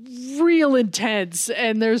just real intense,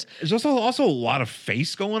 and there's also a lot of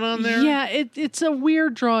face going on there. Yeah, it's a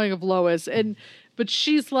weird drawing of Lois, but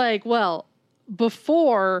she's like, well,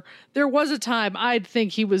 before there was a time I'd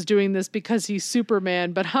think he was doing this because he's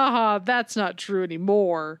Superman, but haha, that's not true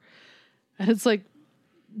anymore. And it's like,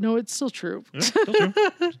 no, it's still true. Yeah, still true.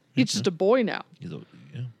 He's just a boy now.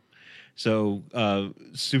 So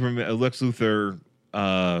Superman, Lex Luthor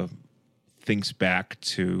thinks back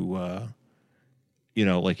to,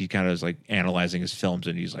 like he kind of is like analyzing his films,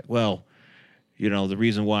 and he's like, well, the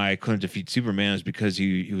reason why I couldn't defeat Superman is because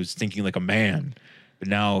he was thinking like a man. But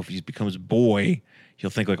now if he becomes a boy, he'll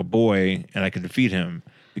think like a boy, and I can defeat him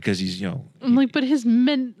because he's, but his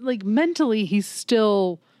mentally, he's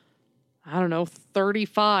still, I don't know,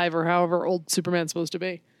 35 or however old Superman's supposed to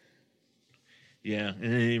be. Yeah,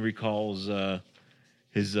 and then he recalls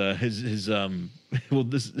his well,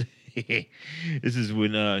 this this is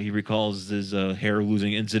when he recalls his hair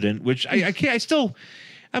losing incident, which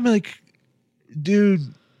I'm like, dude,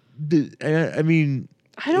 I mean,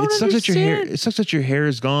 I don't understand. It sucks that your hair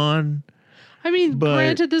is gone. I mean,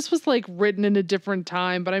 granted, this was like written in a different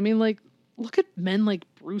time, but I mean, like, look at men like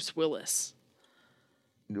Bruce Willis.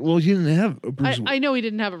 Well, he didn't have a Bruce. I know he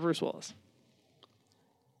didn't have a Bruce Willis.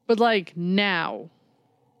 But like now,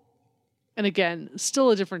 and again,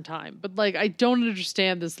 still a different time, but like I don't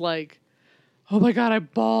understand this, like, oh my God, I'm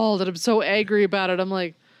bald and I'm so angry about it. I'm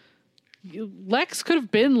like, Lex could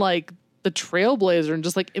have been like the trailblazer and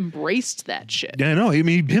just like embraced that shit. Yeah, I know. I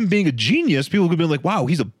mean, him being a genius, people could have been like, wow,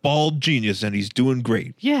 he's a bald genius and he's doing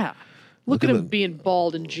great. Yeah. Look at him the- being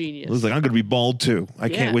bald and genius. It was like, I'm going to be bald too. I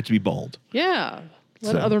Yeah. can't wait to be bald. Yeah.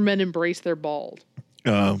 Let So- other men embrace their bald.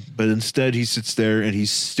 But instead, he sits there and he's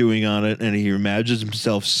stewing on it, and he imagines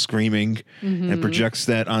himself screaming and projects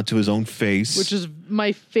that onto his own face. Which is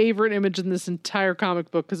my favorite image in this entire comic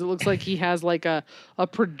book because it looks like he has like a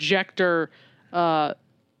projector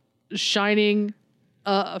shining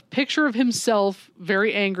a picture of himself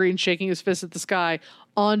very angry and shaking his fist at the sky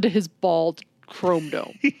onto his bald chrome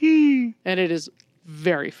dome. And it is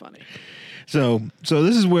very funny. so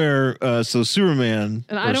this is where Superman.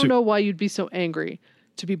 And I don't know why you'd be so angry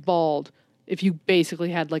to be bald if you basically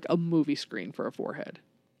had like a movie screen for a forehead.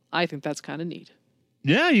 I think that's kind of neat.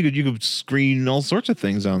 Yeah, you could screen all sorts of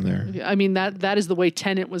things on there. I mean, that is the way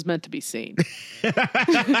Tenet was meant to be seen.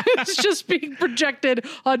 It's just being projected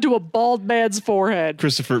onto a bald man's forehead.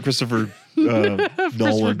 Christopher Nolan.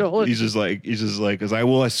 Nolan. He's just like, because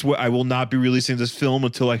I swear, I will not be releasing this film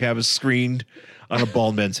until I have it screened on a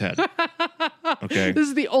bald man's head. Okay, This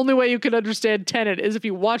is the only way you can understand Tenet is if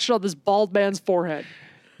you watch it on this bald man's forehead.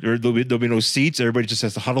 there'll be no seats. Everybody just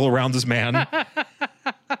has to huddle around this man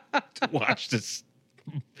to watch this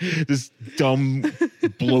dumb,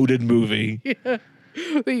 bloated movie.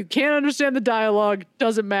 You can't understand the dialogue.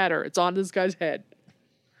 Doesn't matter. It's on this guy's head.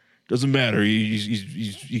 Doesn't matter.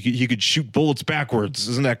 He could shoot bullets backwards.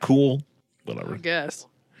 Isn't that cool? Whatever. I guess.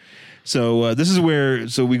 So this is where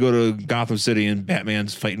we go to Gotham City and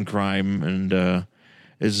Batman's fighting crime and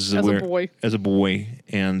As a boy. as a boy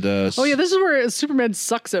and Oh yeah, this is where Superman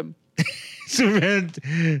sucks him. Superman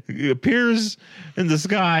appears in the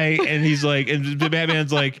sky and he's like, and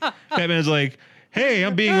Batman's like, hey,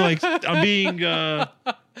 I'm being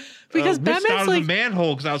Because missed Batman's out of like, the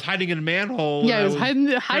manhole because I was hiding in a manhole. yeah, and he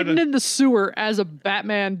was I hiding in the sewer as a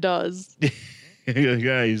Batman does.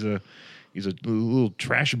 yeah, he's a little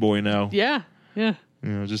trash boy now. Yeah, yeah.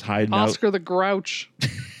 Just hiding Oscar the Grouch.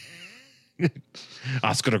 out.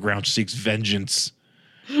 Oscar the Grouch seeks vengeance.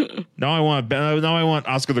 Now I want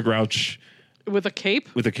Oscar the Grouch With a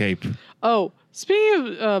cape? with a cape. Oh,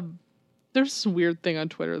 speaking of, there's some weird thing on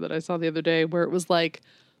Twitter that I saw the other day where it was like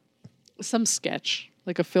some sketch,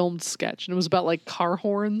 like a filmed sketch, and it was about like car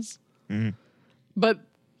horns. But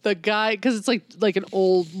the guy, because it's like an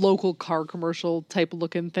old local car commercial type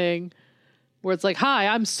looking thing, where it's like, "Hi,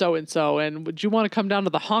 I'm so and so, and would you want to come down to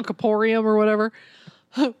the Honkaporium or whatever?"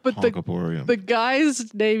 But Honkaporium. the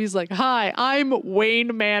guy's name, he's like, "Hi, I'm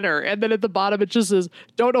Wayne Manor," and then at the bottom it just says,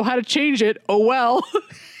 "Don't know how to change it. Oh well."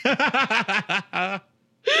 And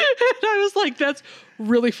I was like, "That's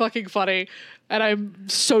really fucking funny," and I'm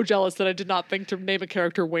so jealous that I did not think to name a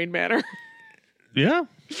character Wayne Manor. Yeah.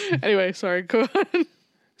 Anyway, sorry. Go on.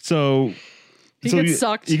 So He gets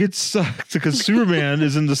sucked. He gets sucked because Superman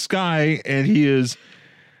is in the sky and he is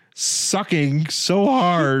sucking so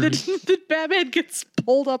hard, The Batman gets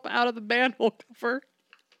pulled up out of the manhole cover.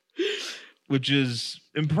 which is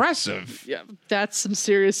impressive. Yeah, that's some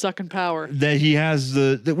serious sucking power. That he has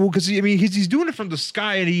because he's doing it from the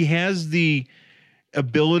sky and he has the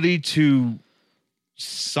ability to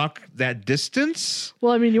suck that distance.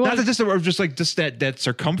 Well, I mean, you Not want the distance, or just like just that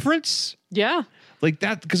circumference. yeah. Like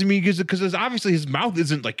that, because obviously his mouth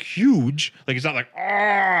isn't like huge. Like he's not like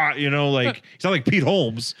he's not like Pete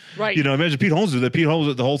Holmes, Right. Imagine Pete Holmes did that. Pete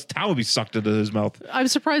Holmes, the whole town would be sucked into his mouth. I'm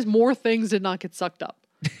surprised more things did not get sucked up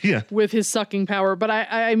Yeah, with his sucking power. But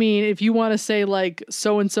I mean, if you want to say like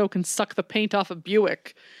so and so can suck the paint off a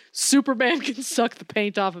Buick, Superman can suck the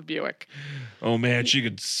paint off a Buick. oh man, she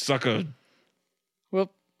could suck a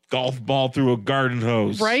Well, golf ball through a garden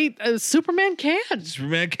hose. right? Superman can.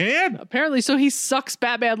 Superman can. Apparently, so he sucks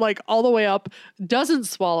Batman like all the way up, doesn't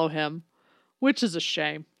swallow him, which is a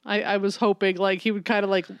shame. I was hoping like he would kind of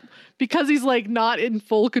like, because he's like not in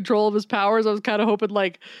full control of his powers, I was kind of hoping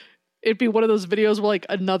like it'd be one of those videos where like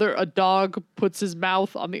a dog puts his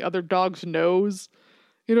mouth on the other dog's nose.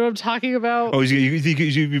 You know what I'm talking about? Oh, you think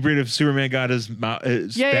you'd be great if Superman got his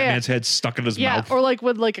Yeah. Batman's head stuck in his Yeah, mouth? or like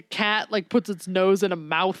when like a cat like puts its nose in a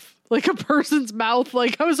mouth, like a person's mouth.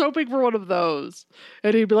 Like I was hoping for one of those,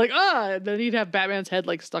 and he'd be like, and then he'd have Batman's head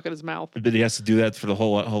like stuck in his mouth. But he has to do that for the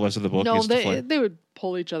whole rest of the book. He No, has to fly. they would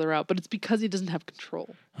pull each other out, but it's because he doesn't have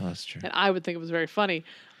control. Oh, that's true. And I would think it was very funny.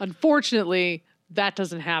 Unfortunately, that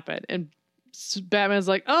doesn't happen. And Batman's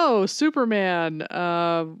like, "Oh, Superman."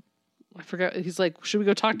 I forgot. He's like, "Should we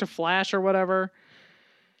go talk to Flash or whatever?"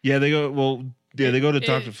 Yeah, they go. Well, yeah, they go to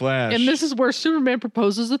talk to Flash. And this is where Superman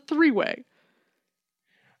proposes a three-way.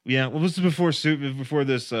 Yeah, well, this is before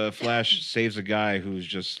this Flash saves a guy who's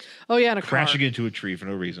just Oh yeah, in a crashing car. into a tree for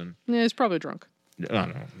no reason. Yeah, he's probably drunk. I don't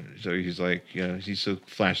know. So he's like, so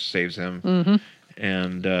Flash saves him, Mm-hmm.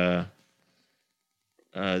 and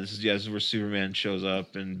this is where Superman shows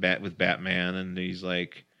up and with Batman, and he's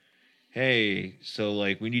like, "Hey, so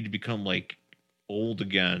like we need to become like old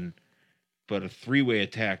again, but a 3-way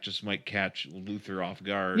attack just might catch Luthor off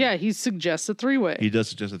guard." Yeah, he suggests a 3-way. He does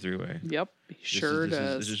suggest a 3-way. Yep, he sure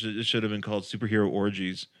does. This should have been called Superhero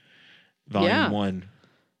Orgies, Volume 1.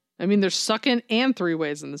 I mean, there's sucking and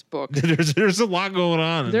 3-ways in this book. there's a lot going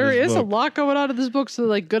on. There is a lot going on in this book. So,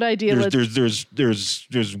 like, good idea.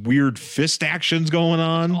 There's weird fist actions going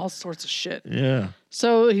on. All sorts of shit. Yeah.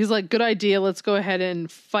 So he's like, good idea. Let's go ahead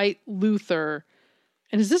and fight Luthor.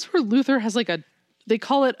 And is this where Luthor has like they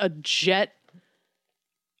call it a jet?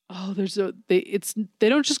 Oh, they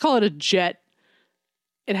don't just call it a jet.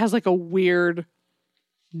 It has like a weird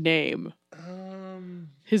name.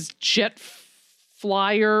 His jet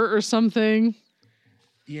flyer or something.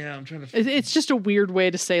 Yeah, I'm trying to. It's just a weird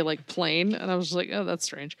way to say like plane, and I was just like, oh, that's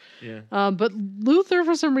strange. Yeah. But Luthor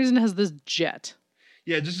for some reason has this jet.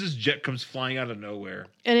 Yeah, just this jet comes flying out of nowhere,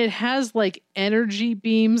 and it has like energy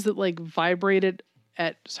beams that like vibrated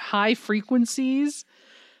at high frequencies.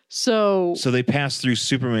 So they pass through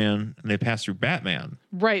Superman and they pass through Batman.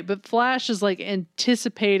 Right, but Flash is like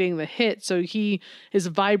anticipating the hit, so he is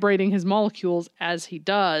vibrating his molecules as he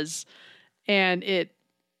does, and it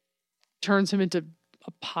turns him into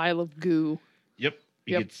a pile of goo. Yep.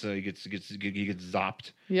 He gets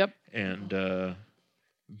zopped. Yep. And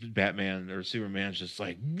Batman or Superman's just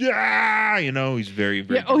like, ah, he's very,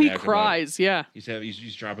 very he cries. Yeah.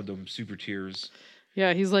 He's dropping them super tears.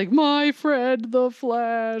 Yeah, he's like, my friend, the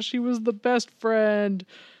Flash. He was the best friend.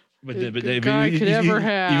 But he could ever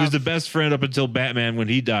have. He was the best friend up until Batman when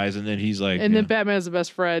he dies, and then he's like, and then Batman's the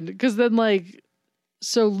best friend because then like,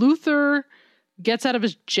 so Luthor gets out of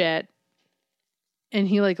his jet, and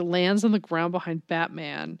he like lands on the ground behind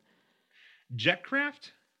Batman.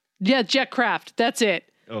 Jetcraft? Yeah, Jetcraft. That's it.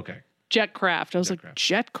 Okay. Jetcraft. I was like,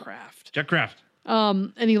 Jetcraft. Jetcraft.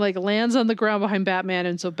 And he like lands on the ground behind Batman,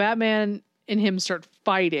 and so Batman and him start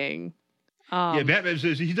fighting. Batman.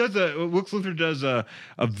 He does Lex Luthor does a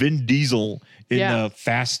Vin Diesel in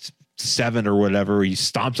Fast 7 or whatever. He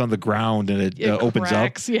stomps on the ground and it opens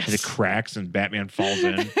cracks, up and it cracks and Batman falls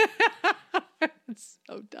in. It's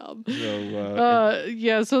so dumb.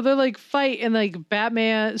 So, so they like fight and like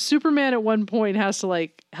Superman at one point has to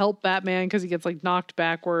like help Batman because he gets like knocked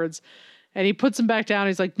backwards, and he puts him back down.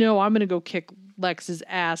 He's like, "No, I'm gonna go kick Lex's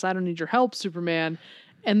ass. I don't need your help, Superman."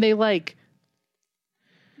 And they like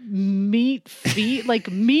meet feet.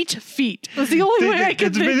 That's the only way I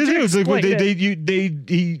can think to explain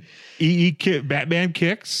it. Batman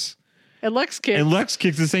kicks. And Lex kicks.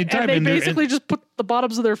 At the same time. And they basically just put the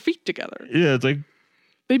bottoms of their feet together. Yeah, it's like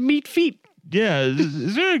they meet feet. Yeah,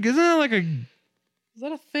 isn't there like a? Is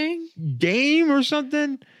that a thing? Game or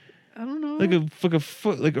something? I don't know. Like a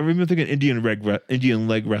foot. Like I remember thinking Indian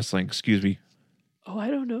leg wrestling. Excuse me. Oh, I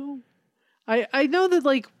don't know. I know that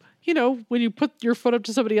like when you put your foot up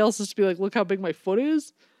to somebody else's to be like, look how big my foot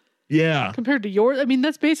is. Yeah. Compared to yours, I mean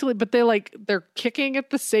that's basically. But they're kicking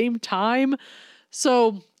at the same time.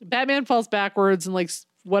 So Batman falls backwards and like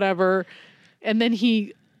whatever, and then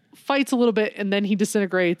he fights a little bit and then he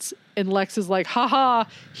disintegrates. And Lex is like, haha,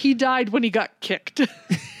 he died when he got kicked.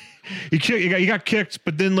 He got kicked,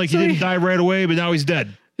 but then like he didn't die right away, but now he's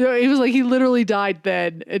dead. He was like, he literally died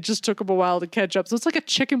then. It just took him a while to catch up. So it's like a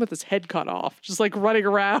chicken with his head cut off, just like running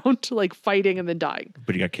around, like fighting and then dying.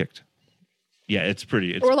 But he got kicked. Yeah, it's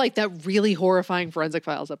pretty. Or like that really horrifying Forensic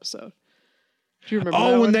Files episode. Do you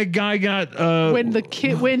remember? When that guy got when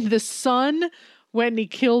the son went and he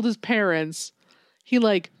killed his parents, he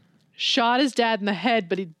like shot his dad in the head,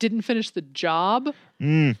 but he didn't finish the job.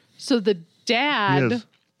 So the dad,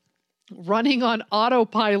 running on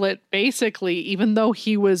autopilot, basically, even though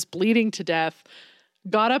he was bleeding to death,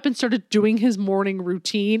 got up and started doing his morning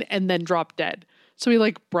routine and then dropped dead. So he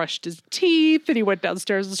like brushed his teeth and he went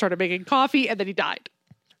downstairs and started making coffee and then he died.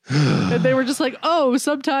 And they were just like, oh,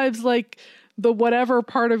 sometimes like the whatever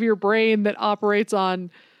part of your brain that operates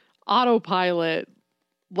on autopilot,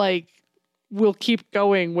 like, will keep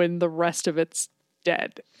going when the rest of it's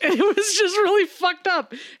dead. And it was just really fucked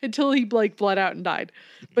up until he like bled out and died.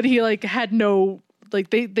 But he like had no,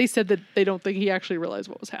 like they said that they don't think he actually realized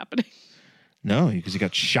what was happening. No, because he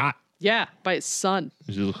got shot. Yeah, by his son.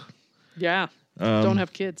 Ugh. Yeah. Don't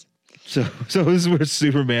have kids. So this is where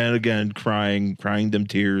Superman again crying them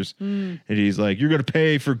tears, and he's like, "You're gonna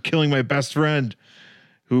pay for killing my best friend,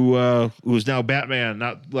 who is now Batman,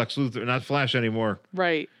 not Lex Luthor, not Flash anymore."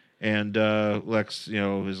 Right. And Lex,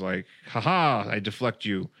 is like, "Haha, I deflect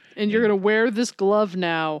you." And you're gonna wear this glove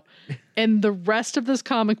now, and the rest of this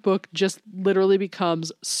comic book just literally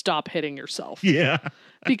becomes stop hitting yourself. Yeah.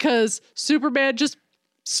 Because Superman just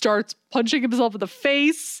starts punching himself in the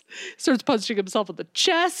face, starts punching himself in the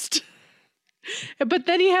chest. But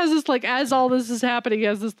then he has this, like, as all this is happening, he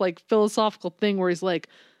has this, like, philosophical thing where he's like,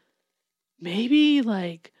 maybe,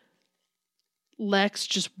 like, Lex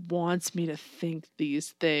just wants me to think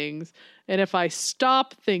these things. And if I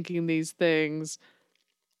stop thinking these things,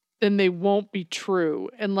 then they won't be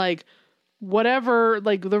true. And, like, whatever,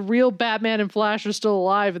 like, the real Batman and Flash are still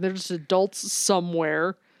alive and they're just adults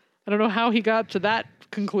somewhere. I don't know how he got to that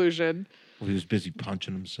conclusion. Well, he was busy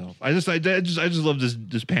punching himself. I just love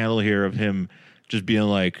this panel here of him just being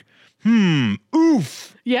like,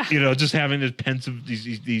 oof. Yeah. You know, just having this pensive,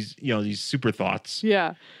 these these super thoughts.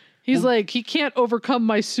 Yeah. He's like, he can't overcome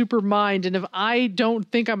my super mind. And if I don't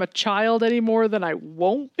think I'm a child anymore, then I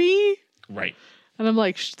won't be. Right. And I'm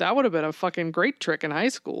like, that would have been a fucking great trick in high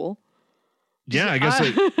school. Yeah, I guess.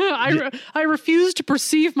 I refuse to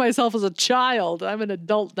perceive myself as a child. I'm an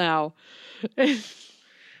adult now.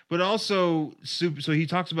 But also, so he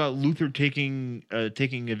talks about Luthor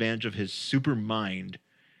taking advantage of his super mind.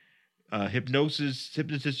 Hypnotists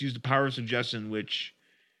use the power of suggestion, which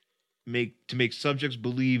make subjects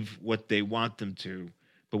believe what they want them to.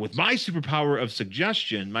 But with my superpower of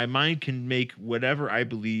suggestion, my mind can make whatever I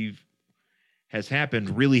believe has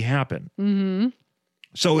happened really happen. Mm-hmm.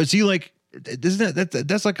 So is he like? Isn't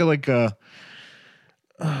that's like a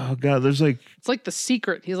oh god? There's like it's like The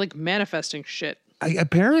Secret. He's like manifesting shit.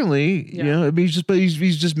 Apparently, yeah. You know, I mean,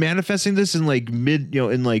 he's just manifesting this in like mid, you know,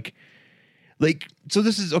 in like so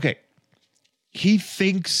this is okay. He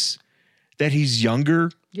thinks that he's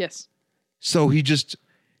younger. Yes. So he just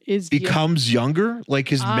becomes younger, like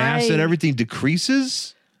his mass and everything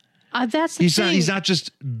decreases. That's the thing. He's not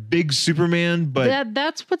just big Superman, but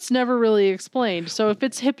that's what's never really explained. So if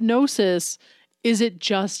it's hypnosis, is it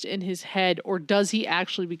just in his head, or does he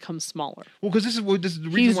actually become smaller? Well, because this is the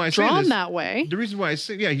reason why I say this. He's drawn that way. The reason why I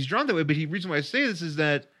say he's drawn that way, but the reason why I say this is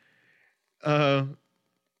that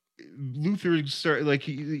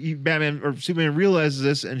Luthor Batman or Superman realizes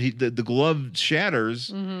this, and the glove shatters,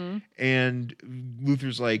 and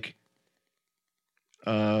Luthor's like,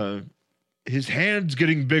 his hand's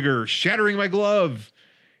getting bigger, shattering my glove.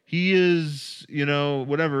 He is, you know,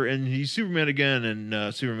 whatever, and he's Superman again,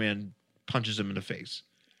 and Superman punches him in the face.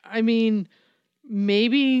 I mean,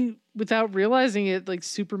 maybe without realizing it, like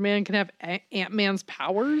Superman can have Ant-Man's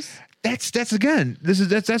powers. That's again.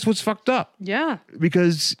 That's what's fucked up. Yeah,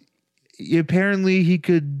 because apparently he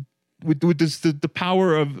could with this the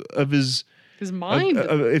power of his mind.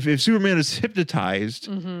 If Superman is hypnotized,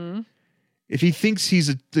 if he thinks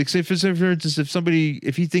he's say for instance,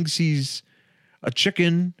 if he thinks he's a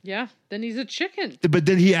chicken. Yeah, then he's a chicken. But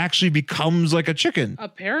then he actually becomes like a chicken.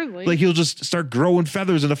 Apparently. Like he'll just start growing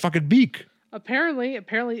feathers in a fucking beak. Apparently,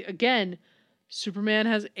 again, Superman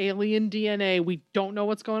has alien DNA. We don't know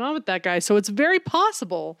what's going on with that guy. So it's very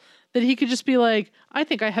possible that he could just be like, I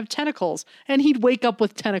think I have tentacles. And he'd wake up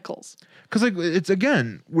with tentacles. Because like it's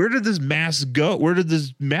again, where did this mass go? Where did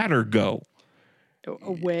this matter go?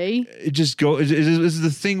 Away? It just go is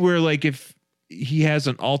the thing where like if he has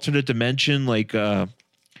an alternate dimension, like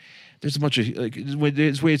there's a bunch of like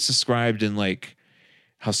this way it's described in like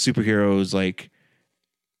how superheroes like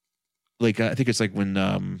I think it's like when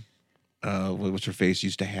what's her face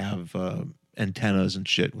used to have antennas and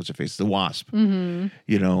shit. What's her face? The Wasp. You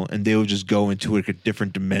know, and they would just go into like a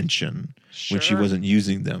different dimension when she wasn't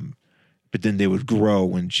using them. But then they would grow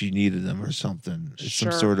when she needed them or something. It's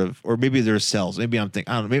some sort of, or maybe they're cells. Maybe I don't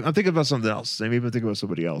know. Maybe I'm thinking about something else. Maybe I'm thinking about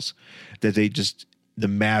somebody else. That they just, the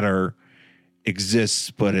matter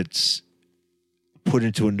exists, but it's put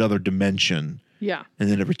into another dimension. Yeah. And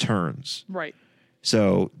then it returns. Right.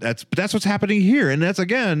 So that's what's happening here. And that's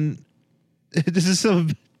again, this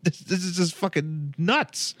is just fucking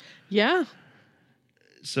nuts. Yeah.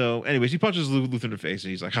 So anyways, he punches Luthor in the face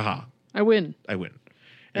and he's like, haha. I win.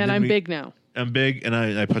 And I'm big now. I'm big, and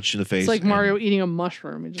I punch you in the face. It's like Mario eating a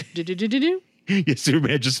mushroom. It just do. Yeah,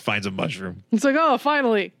 Superman just finds a mushroom. It's like, oh,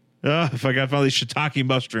 finally. If I got finally shiitake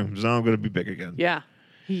mushrooms, now I'm going to be big again. Yeah,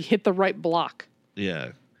 he hit the right block.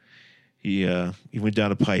 Yeah, he went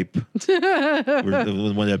down a pipe.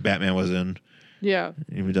 The one that Batman was in. Yeah,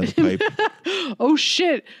 he went down the pipe. Oh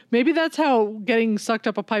shit! Maybe that's how getting sucked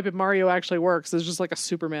up a pipe in Mario actually works. There's just like a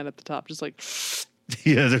Superman at the top, just like.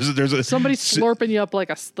 Yeah, there's a somebody slurping you up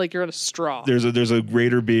like you're in a straw. There's a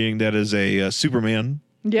greater being that is a Superman.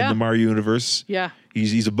 Yeah. In the Mario universe. Yeah.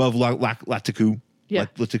 He's above Latiku. Yeah.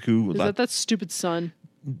 Latiku. Is that stupid sun?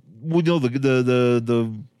 Well, no,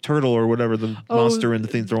 the turtle or whatever, the monster and the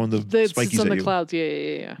thing throwing the spikies on at the you. clouds.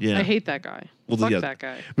 Yeah. Yeah. I hate that guy. Well, Fuck yeah. that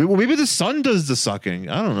guy. Well, maybe the sun does the sucking.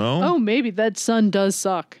 I don't know. Oh, maybe that sun does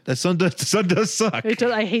suck. The sun does suck.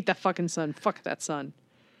 I hate that fucking sun. Fuck that sun.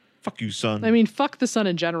 Fuck you, son. I mean, fuck the sun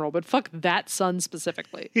in general, but fuck that sun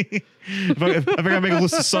specifically. if I gotta make a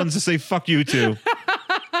list of suns to say fuck you to,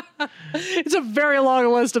 It's a very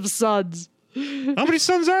long list of suns. how many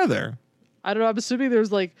suns are there? I don't know. I'm assuming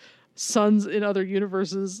there's like suns in other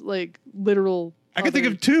universes, like literal. I can think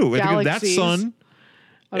other of two. I think of that galaxies. sun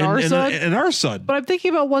And our sun. and our sun. But I'm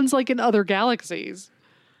thinking about ones like in other galaxies.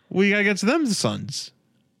 We gotta get to them suns.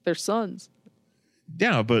 They're suns.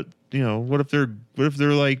 Yeah, but what if they're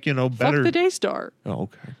like better? Fuck the day star. Oh,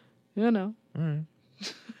 okay. You know. All right.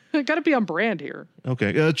 I gotta be on brand here.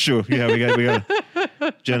 Okay, that's true. Yeah, we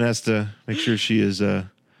got. Jen has to make sure she is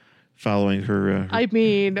following her. I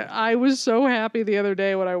mean, I was so happy the other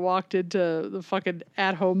day when I walked into the fucking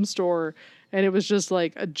at-home store and it was just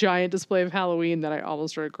like a giant display of Halloween that I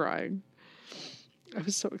almost started crying. I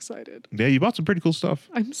was so excited. Yeah, you bought some pretty cool stuff.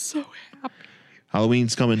 I'm so happy.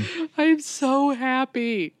 Halloween's coming. I'm so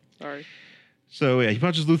happy. Sorry. So yeah, he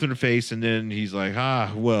punches Luthor in the face, and then he's like,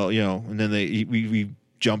 well, and then we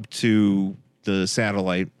jump to the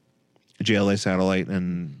satellite, JLA satellite,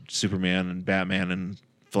 and Superman and Batman and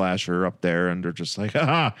Flash are up there, and they're just like,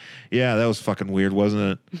 yeah, that was fucking weird,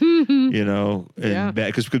 wasn't it? And Yeah.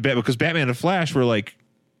 because Batman and Flash were like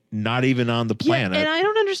not even on the planet. Yeah, and I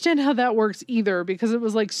don't understand how that works either, because it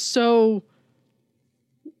was like so.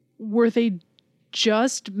 Were they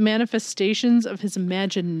just manifestations of his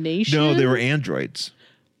imagination? No, they were androids.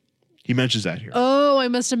 He mentions that here. Oh, I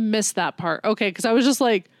must have missed that part. Okay, because I was just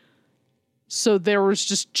like, so there was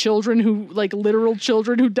just children who, like literal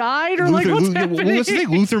children who died, or like what's happening? Well, that's the thing.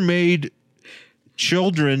 Luthor made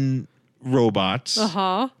children robots.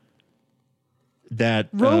 That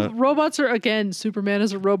robots are, again, Superman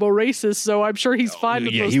is a robo-racist, so I'm sure he's fine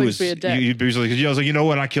with those things being dead. He basically, I was like, you know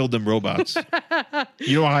what? I killed them robots.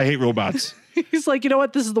 You know I hate robots. He's like, you know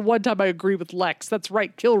what? This is the one time I agree with Lex. That's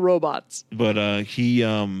right. Kill robots. But he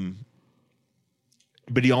also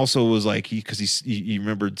was like, because he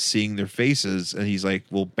remembered seeing their faces, and he's like,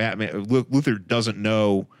 well, Luthor doesn't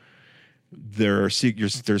know your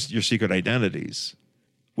secret identities,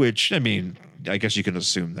 which, I mean, I guess you can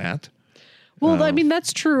assume that. Well, I mean,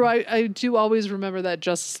 that's true. I do always remember that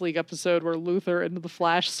Justice League episode where Luthor and the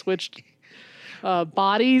Flash switched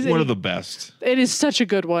bodies. One of the best. It is such a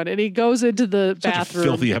good one. And he goes into the Such bathroom. a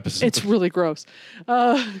filthy episode. It's really gross.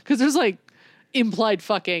 Because there's like implied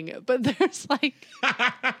fucking, but there's like...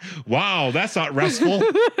 Wow, that's not restful.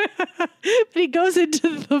 he goes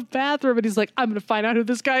into the bathroom and he's like, I'm going to find out who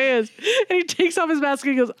this guy is. And he takes off his mask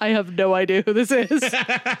and he goes, I have no idea who this is.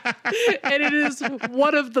 And it is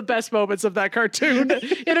one of the best moments of that cartoon,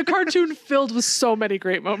 in a cartoon filled with so many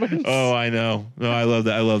great moments. Oh, I know. No, I love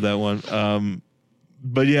that. I love that one.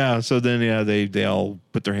 But yeah, so then, yeah, they all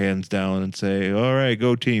put their hands down and say, all right,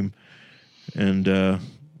 go team. And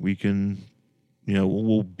we can,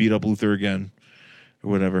 we'll beat up Luthor again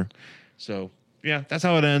or whatever. So, yeah, that's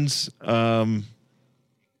how it ends.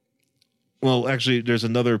 Well, actually, there's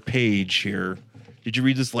another page here. Did you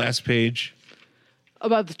read this last page?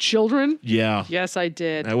 About the children? Yeah. Yes, I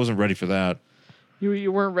did. I wasn't ready for that.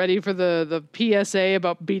 You weren't ready for the PSA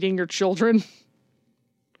about beating your children?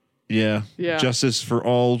 Yeah. Yeah. Justice for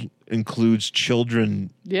All includes children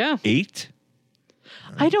Yeah. 8?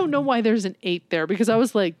 I don't know why there's an 8 there, because I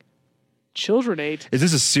was like, children 8. Is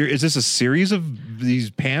this a series of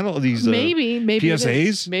these Maybe it is.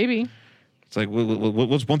 PSAs? Maybe. It's like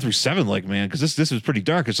what's 1 through 7 like, man? Because this is pretty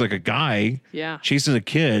dark. It's like a guy chasing a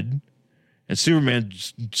kid, and Superman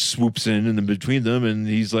swoops in between them, and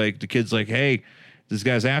he's like, the kid's like, hey, this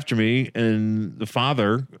guy's after me, and the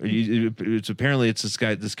father, it's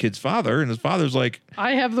this kid's father, and his father's like,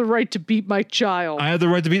 I have the right to beat my child. I have the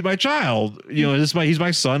right to beat my child. He's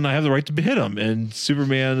my son. I have the right to hit him. And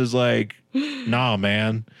Superman is like, nah,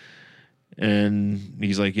 man. And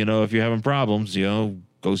he's like, if you're having problems, go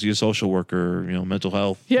see a social worker, mental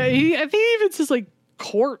health. Yeah, I think he even says like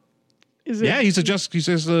court. Is it? Yeah, he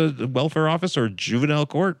says a welfare office or juvenile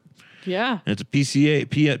court. Yeah. And it's a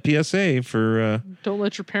PSA for don't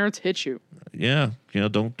let your parents hit you. Yeah,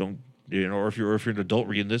 don't or if you're an adult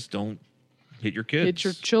reading this, don't hit your kids. Hit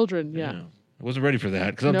your children. Yeah. I wasn't ready for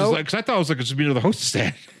that because I thought it was like it should be another hostess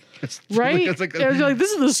stat. Right? It's like,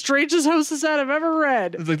 this is the strangest hostess ad I've ever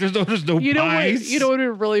read. It's like there's no pies. What would be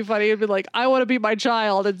really funny? It'd be like, I want to beat my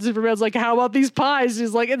child, and Superman's like, how about these pies?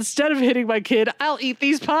 He's like, instead of hitting my kid, I'll eat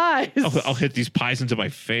these pies. I'll hit these pies into my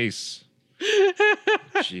face.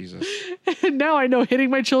 Jesus. And now I know hitting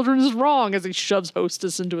my children is wrong as he shoves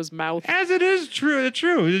Hostess into his mouth. As it is true. It's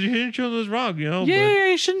true. Hitting children is wrong, you know. Yeah,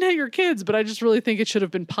 you shouldn't hit your kids, but I just really think it should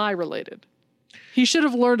have been pie related. He should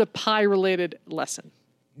have learned a pie related lesson.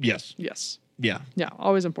 Yes. Yes. Yeah. Yeah,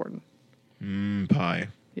 always important. Pie.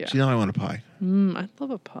 Yeah. See, now I want a pie. I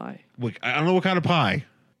love a pie. I don't know what kind of pie,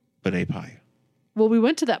 but a pie. Well, we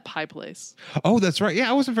went to that pie place. Oh, that's right. Yeah,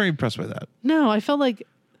 I wasn't very impressed by that. No, I felt like,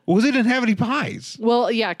 Well, they didn't have any pies.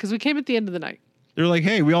 well, yeah, because we came at the end of the night. They're like,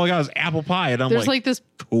 hey, we all got is apple pie. And I'm There's like this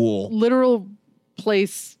cool. literal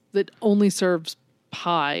place that only serves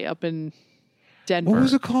pie up in Denver. What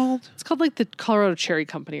was it called? It's called like the Colorado Cherry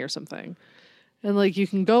Company or something. And like you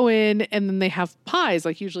can go in and then they have pies,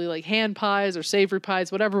 like usually like hand pies or savory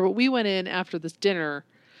pies, whatever. But we went in after this dinner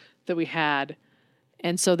that we had.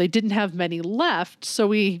 And so they didn't have many left. So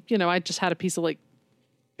we, I just had a piece of like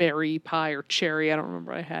berry pie or cherry. I don't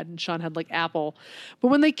remember what I had. And Sean had like apple. But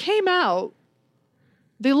when they came out,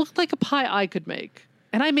 they looked like a pie I could make.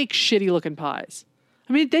 And I make shitty looking pies.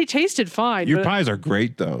 I mean, they tasted fine. Your pies are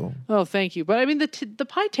great, though. Oh, thank you. But I mean, the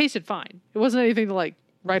pie tasted fine. It wasn't anything to like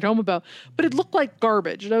write home about. But it looked like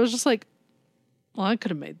garbage. And I was just like, well, I could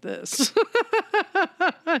have made this.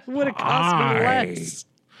 It would have cost me less.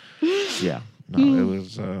 Yeah. No, it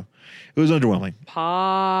was underwhelming.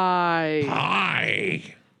 Pie.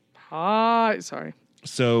 Sorry.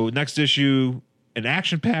 So next issue, an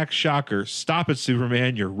action-packed shocker. Stop it,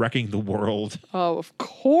 Superman. You're wrecking the world. Oh, of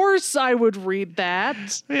course I would read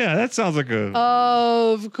that. Yeah, that sounds like a...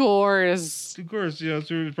 Of course. Of course, it's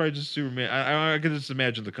probably just Superman. I can just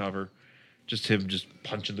imagine the cover. Just him just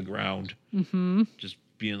punching the ground. Mm-hmm. Just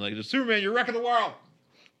being like, Superman, you're wrecking the world.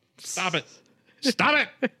 Stop it. Stop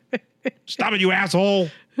it. Stop it, you asshole.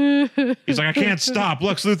 He's like, I can't stop.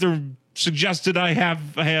 Lex Luthor suggested I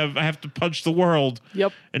have to punch the world.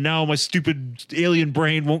 Yep. And now my stupid alien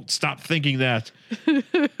brain won't stop thinking that.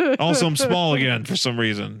 Also, I'm small again for some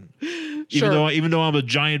reason. Sure. Even though I'm a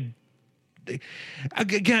giant.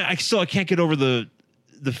 Again, I can't get over the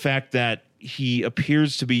fact that he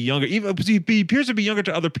appears to be younger. Even he appears to be younger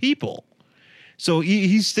to other people. So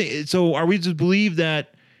so are we to believe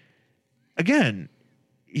that again?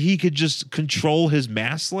 He could just control his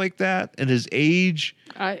mass like that and his age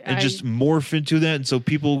and just morph into that. And so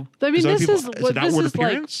people, I mean, this is like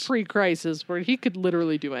appearance? pre-crisis where he could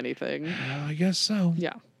literally do anything. I guess so.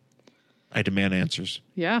 Yeah. I demand answers.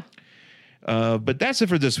 Yeah. But that's it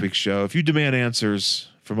for this week's show. If you demand answers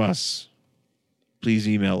from us, please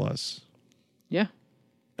email us Yeah.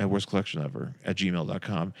 at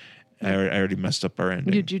worstcollectionever@gmail.com. I already messed up our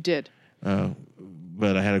ending. You did.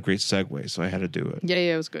 But I had a great segue, so I had to do it. Yeah,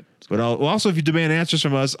 it was good. But also, if you demand answers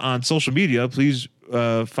from us on social media, please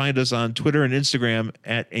find us on Twitter and Instagram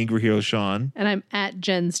at Angry Hero Sean. And I'm at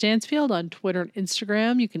Jen Stansfield on Twitter and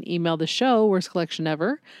Instagram. You can email the show,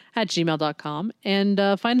 worstcollectionever @gmail.com.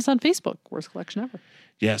 And find us on Facebook, Worst Collection Ever.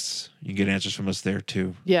 Yes, you can get answers from us there,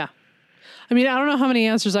 too. Yeah. I mean, I don't know how many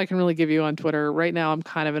answers I can really give you on Twitter. Right now, I'm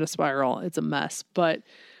kind of in a spiral. It's a mess. But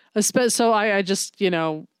so I just,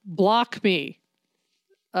 block me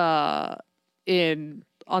on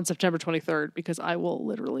September 23rd because I will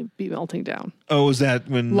literally be melting down. Oh, is that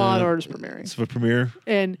when Law and Order's premiering? It's the premiere?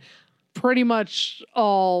 And pretty much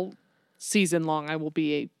all season long, I will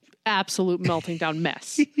be a absolute melting down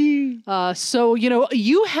mess. So,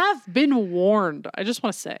 you have been warned. I just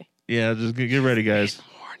want to say. Yeah, just get ready, guys.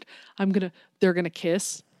 Warned. They're gonna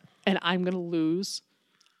kiss and I'm gonna lose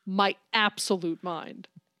my absolute mind.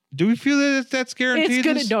 Do we feel that that's guaranteed?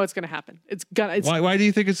 It's gonna happen. Why do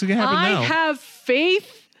you think it's gonna happen now? I have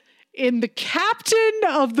faith in the captain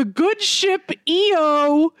of the good ship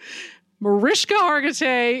EO. Mariska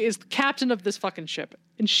Hargitay is the captain of this fucking ship.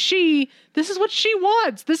 And this is what she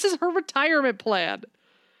wants. This is her retirement plan.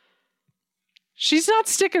 She's not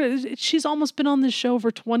sticking. She's almost been on this show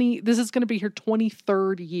for this is going to be her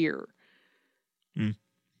 23rd year.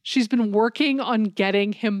 She's been working on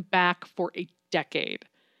getting him back for a decade.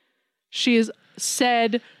 She has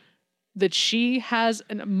said that she has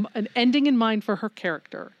an ending in mind for her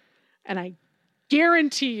character. And I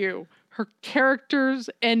guarantee you her character's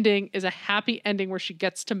ending is a happy ending where she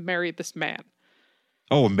gets to marry this man.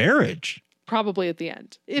 Oh, a marriage? Probably at the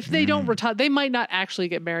end. If they don't retire, they might not actually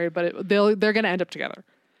get married, but they're going to end up together.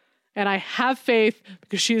 And I have faith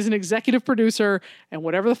because she is an executive producer and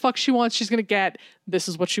whatever the fuck she wants, she's going to get. This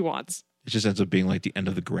is what she wants. It just ends up being like the end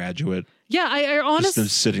of The Graduate. Yeah, I honestly... Just them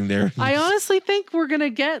sitting there. I honestly think we're going to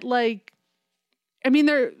get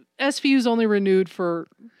their SVU's only renewed for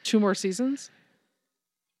 2 more seasons.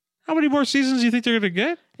 How many more seasons do you think they're going to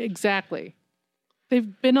get? Exactly.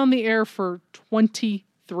 They've been on the air for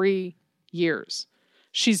 23 years.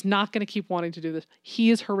 She's not going to keep wanting to do this.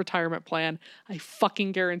 He is her retirement plan. I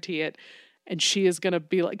fucking guarantee it. And she is going to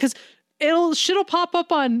be like, because shit'll pop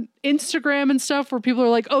up on Instagram and stuff where people are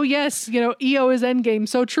like, oh yes, EO is Endgame.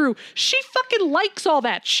 So true. She fucking likes all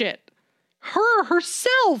that shit.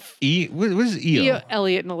 Herself. What is EO?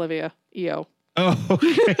 Elliot and Olivia. EO. Oh,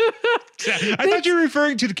 okay. I thought you were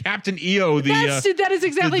referring to the Captain EO. That is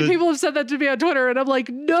exactly. People have said that to me on Twitter, and I'm like,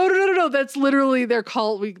 no. That's literally their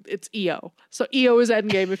call. It's EO. So EO is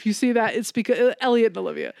Endgame. If you see that, it's because Elliot and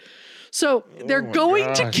Olivia. So they're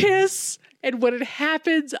going to kiss, and when it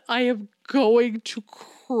happens, I am going to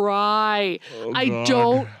cry. I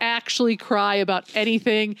don't actually cry about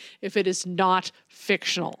anything if it is not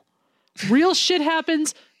fictional. Real shit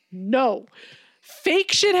happens. No.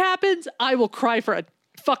 Fake shit happens, I will cry for a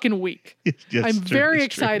fucking week. Yes, I'm very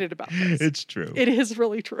excited about this. It's true. It is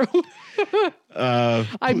really true.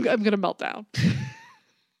 I'm going to melt down.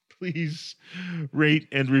 Please rate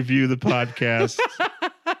and review the podcast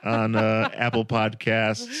on Apple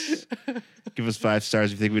Podcasts. Give us 5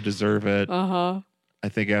 stars if you think we deserve it. Uh-huh. I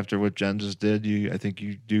think after what Jen just did, I think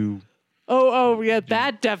you do. Oh, yeah,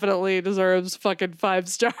 that definitely deserves fucking 5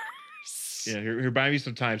 stars. Yeah, here, buy me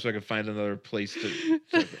some time so I can find another place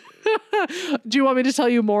to. Do you want me to tell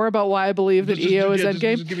you more about why I believe that EO is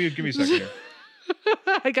Endgame? Just give me a second here.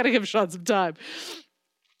 I gotta give Sean some time.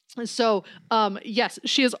 So, yes,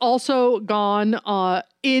 she has also gone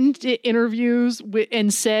into interviews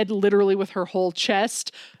and said literally with her whole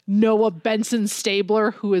chest, Noah Benson Stabler,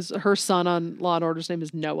 who is her son on Law & Order's name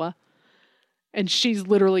is Noah. And she's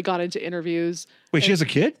literally gone into interviews. Wait, she has a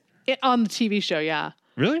kid? On the TV show, yeah.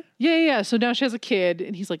 Really? Yeah. So now she has a kid,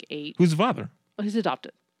 and he's like 8. Who's the father? Oh, he's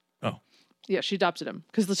adopted. Oh. Yeah, she adopted him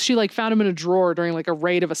because she found him in a drawer during a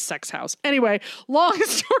raid of a sex house. Anyway, long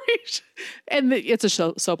story, and it's a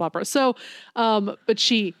soap opera. So, but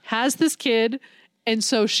she has this kid, and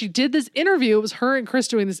so she did this interview. It was her and Chris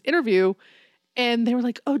doing this interview, and they were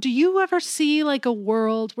like, "Oh, do you ever see a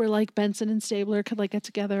world where Benson and Stabler could get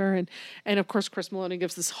together?" And of course, Chris Maloney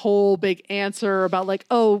gives this whole big answer about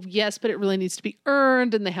oh yes, but it really needs to be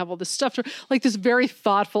earned, and they have all this stuff to this very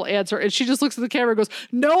thoughtful answer. And she just looks at the camera and goes,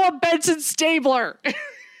 "Noah Benson Stabler."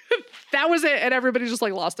 That was it, and everybody just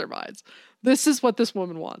lost their minds. This is what this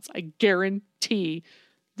woman wants. I guarantee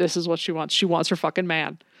this is what she wants. She wants her fucking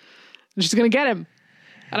man, and she's gonna get him.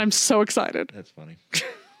 And I'm so excited. That's funny.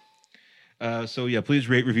 So yeah, please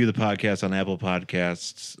rate, review the podcast on Apple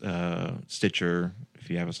Podcasts, Stitcher. If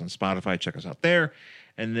you have us on Spotify, check us out there.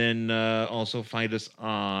 And then also find us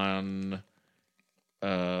on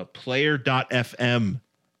player.fm.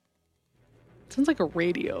 Sounds like a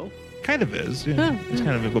radio. Kind of is. Yeah. It's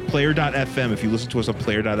kind of it. But player.fm, if you listen to us on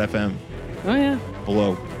player.fm. Oh, yeah.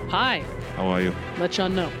 Below. Hi. How are you? Let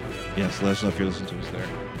Sean know. Yes, let us know if you're listening to us there.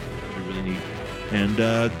 We really need.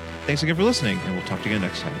 And thanks again for listening, and we'll talk to you again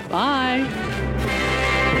next time. Bye.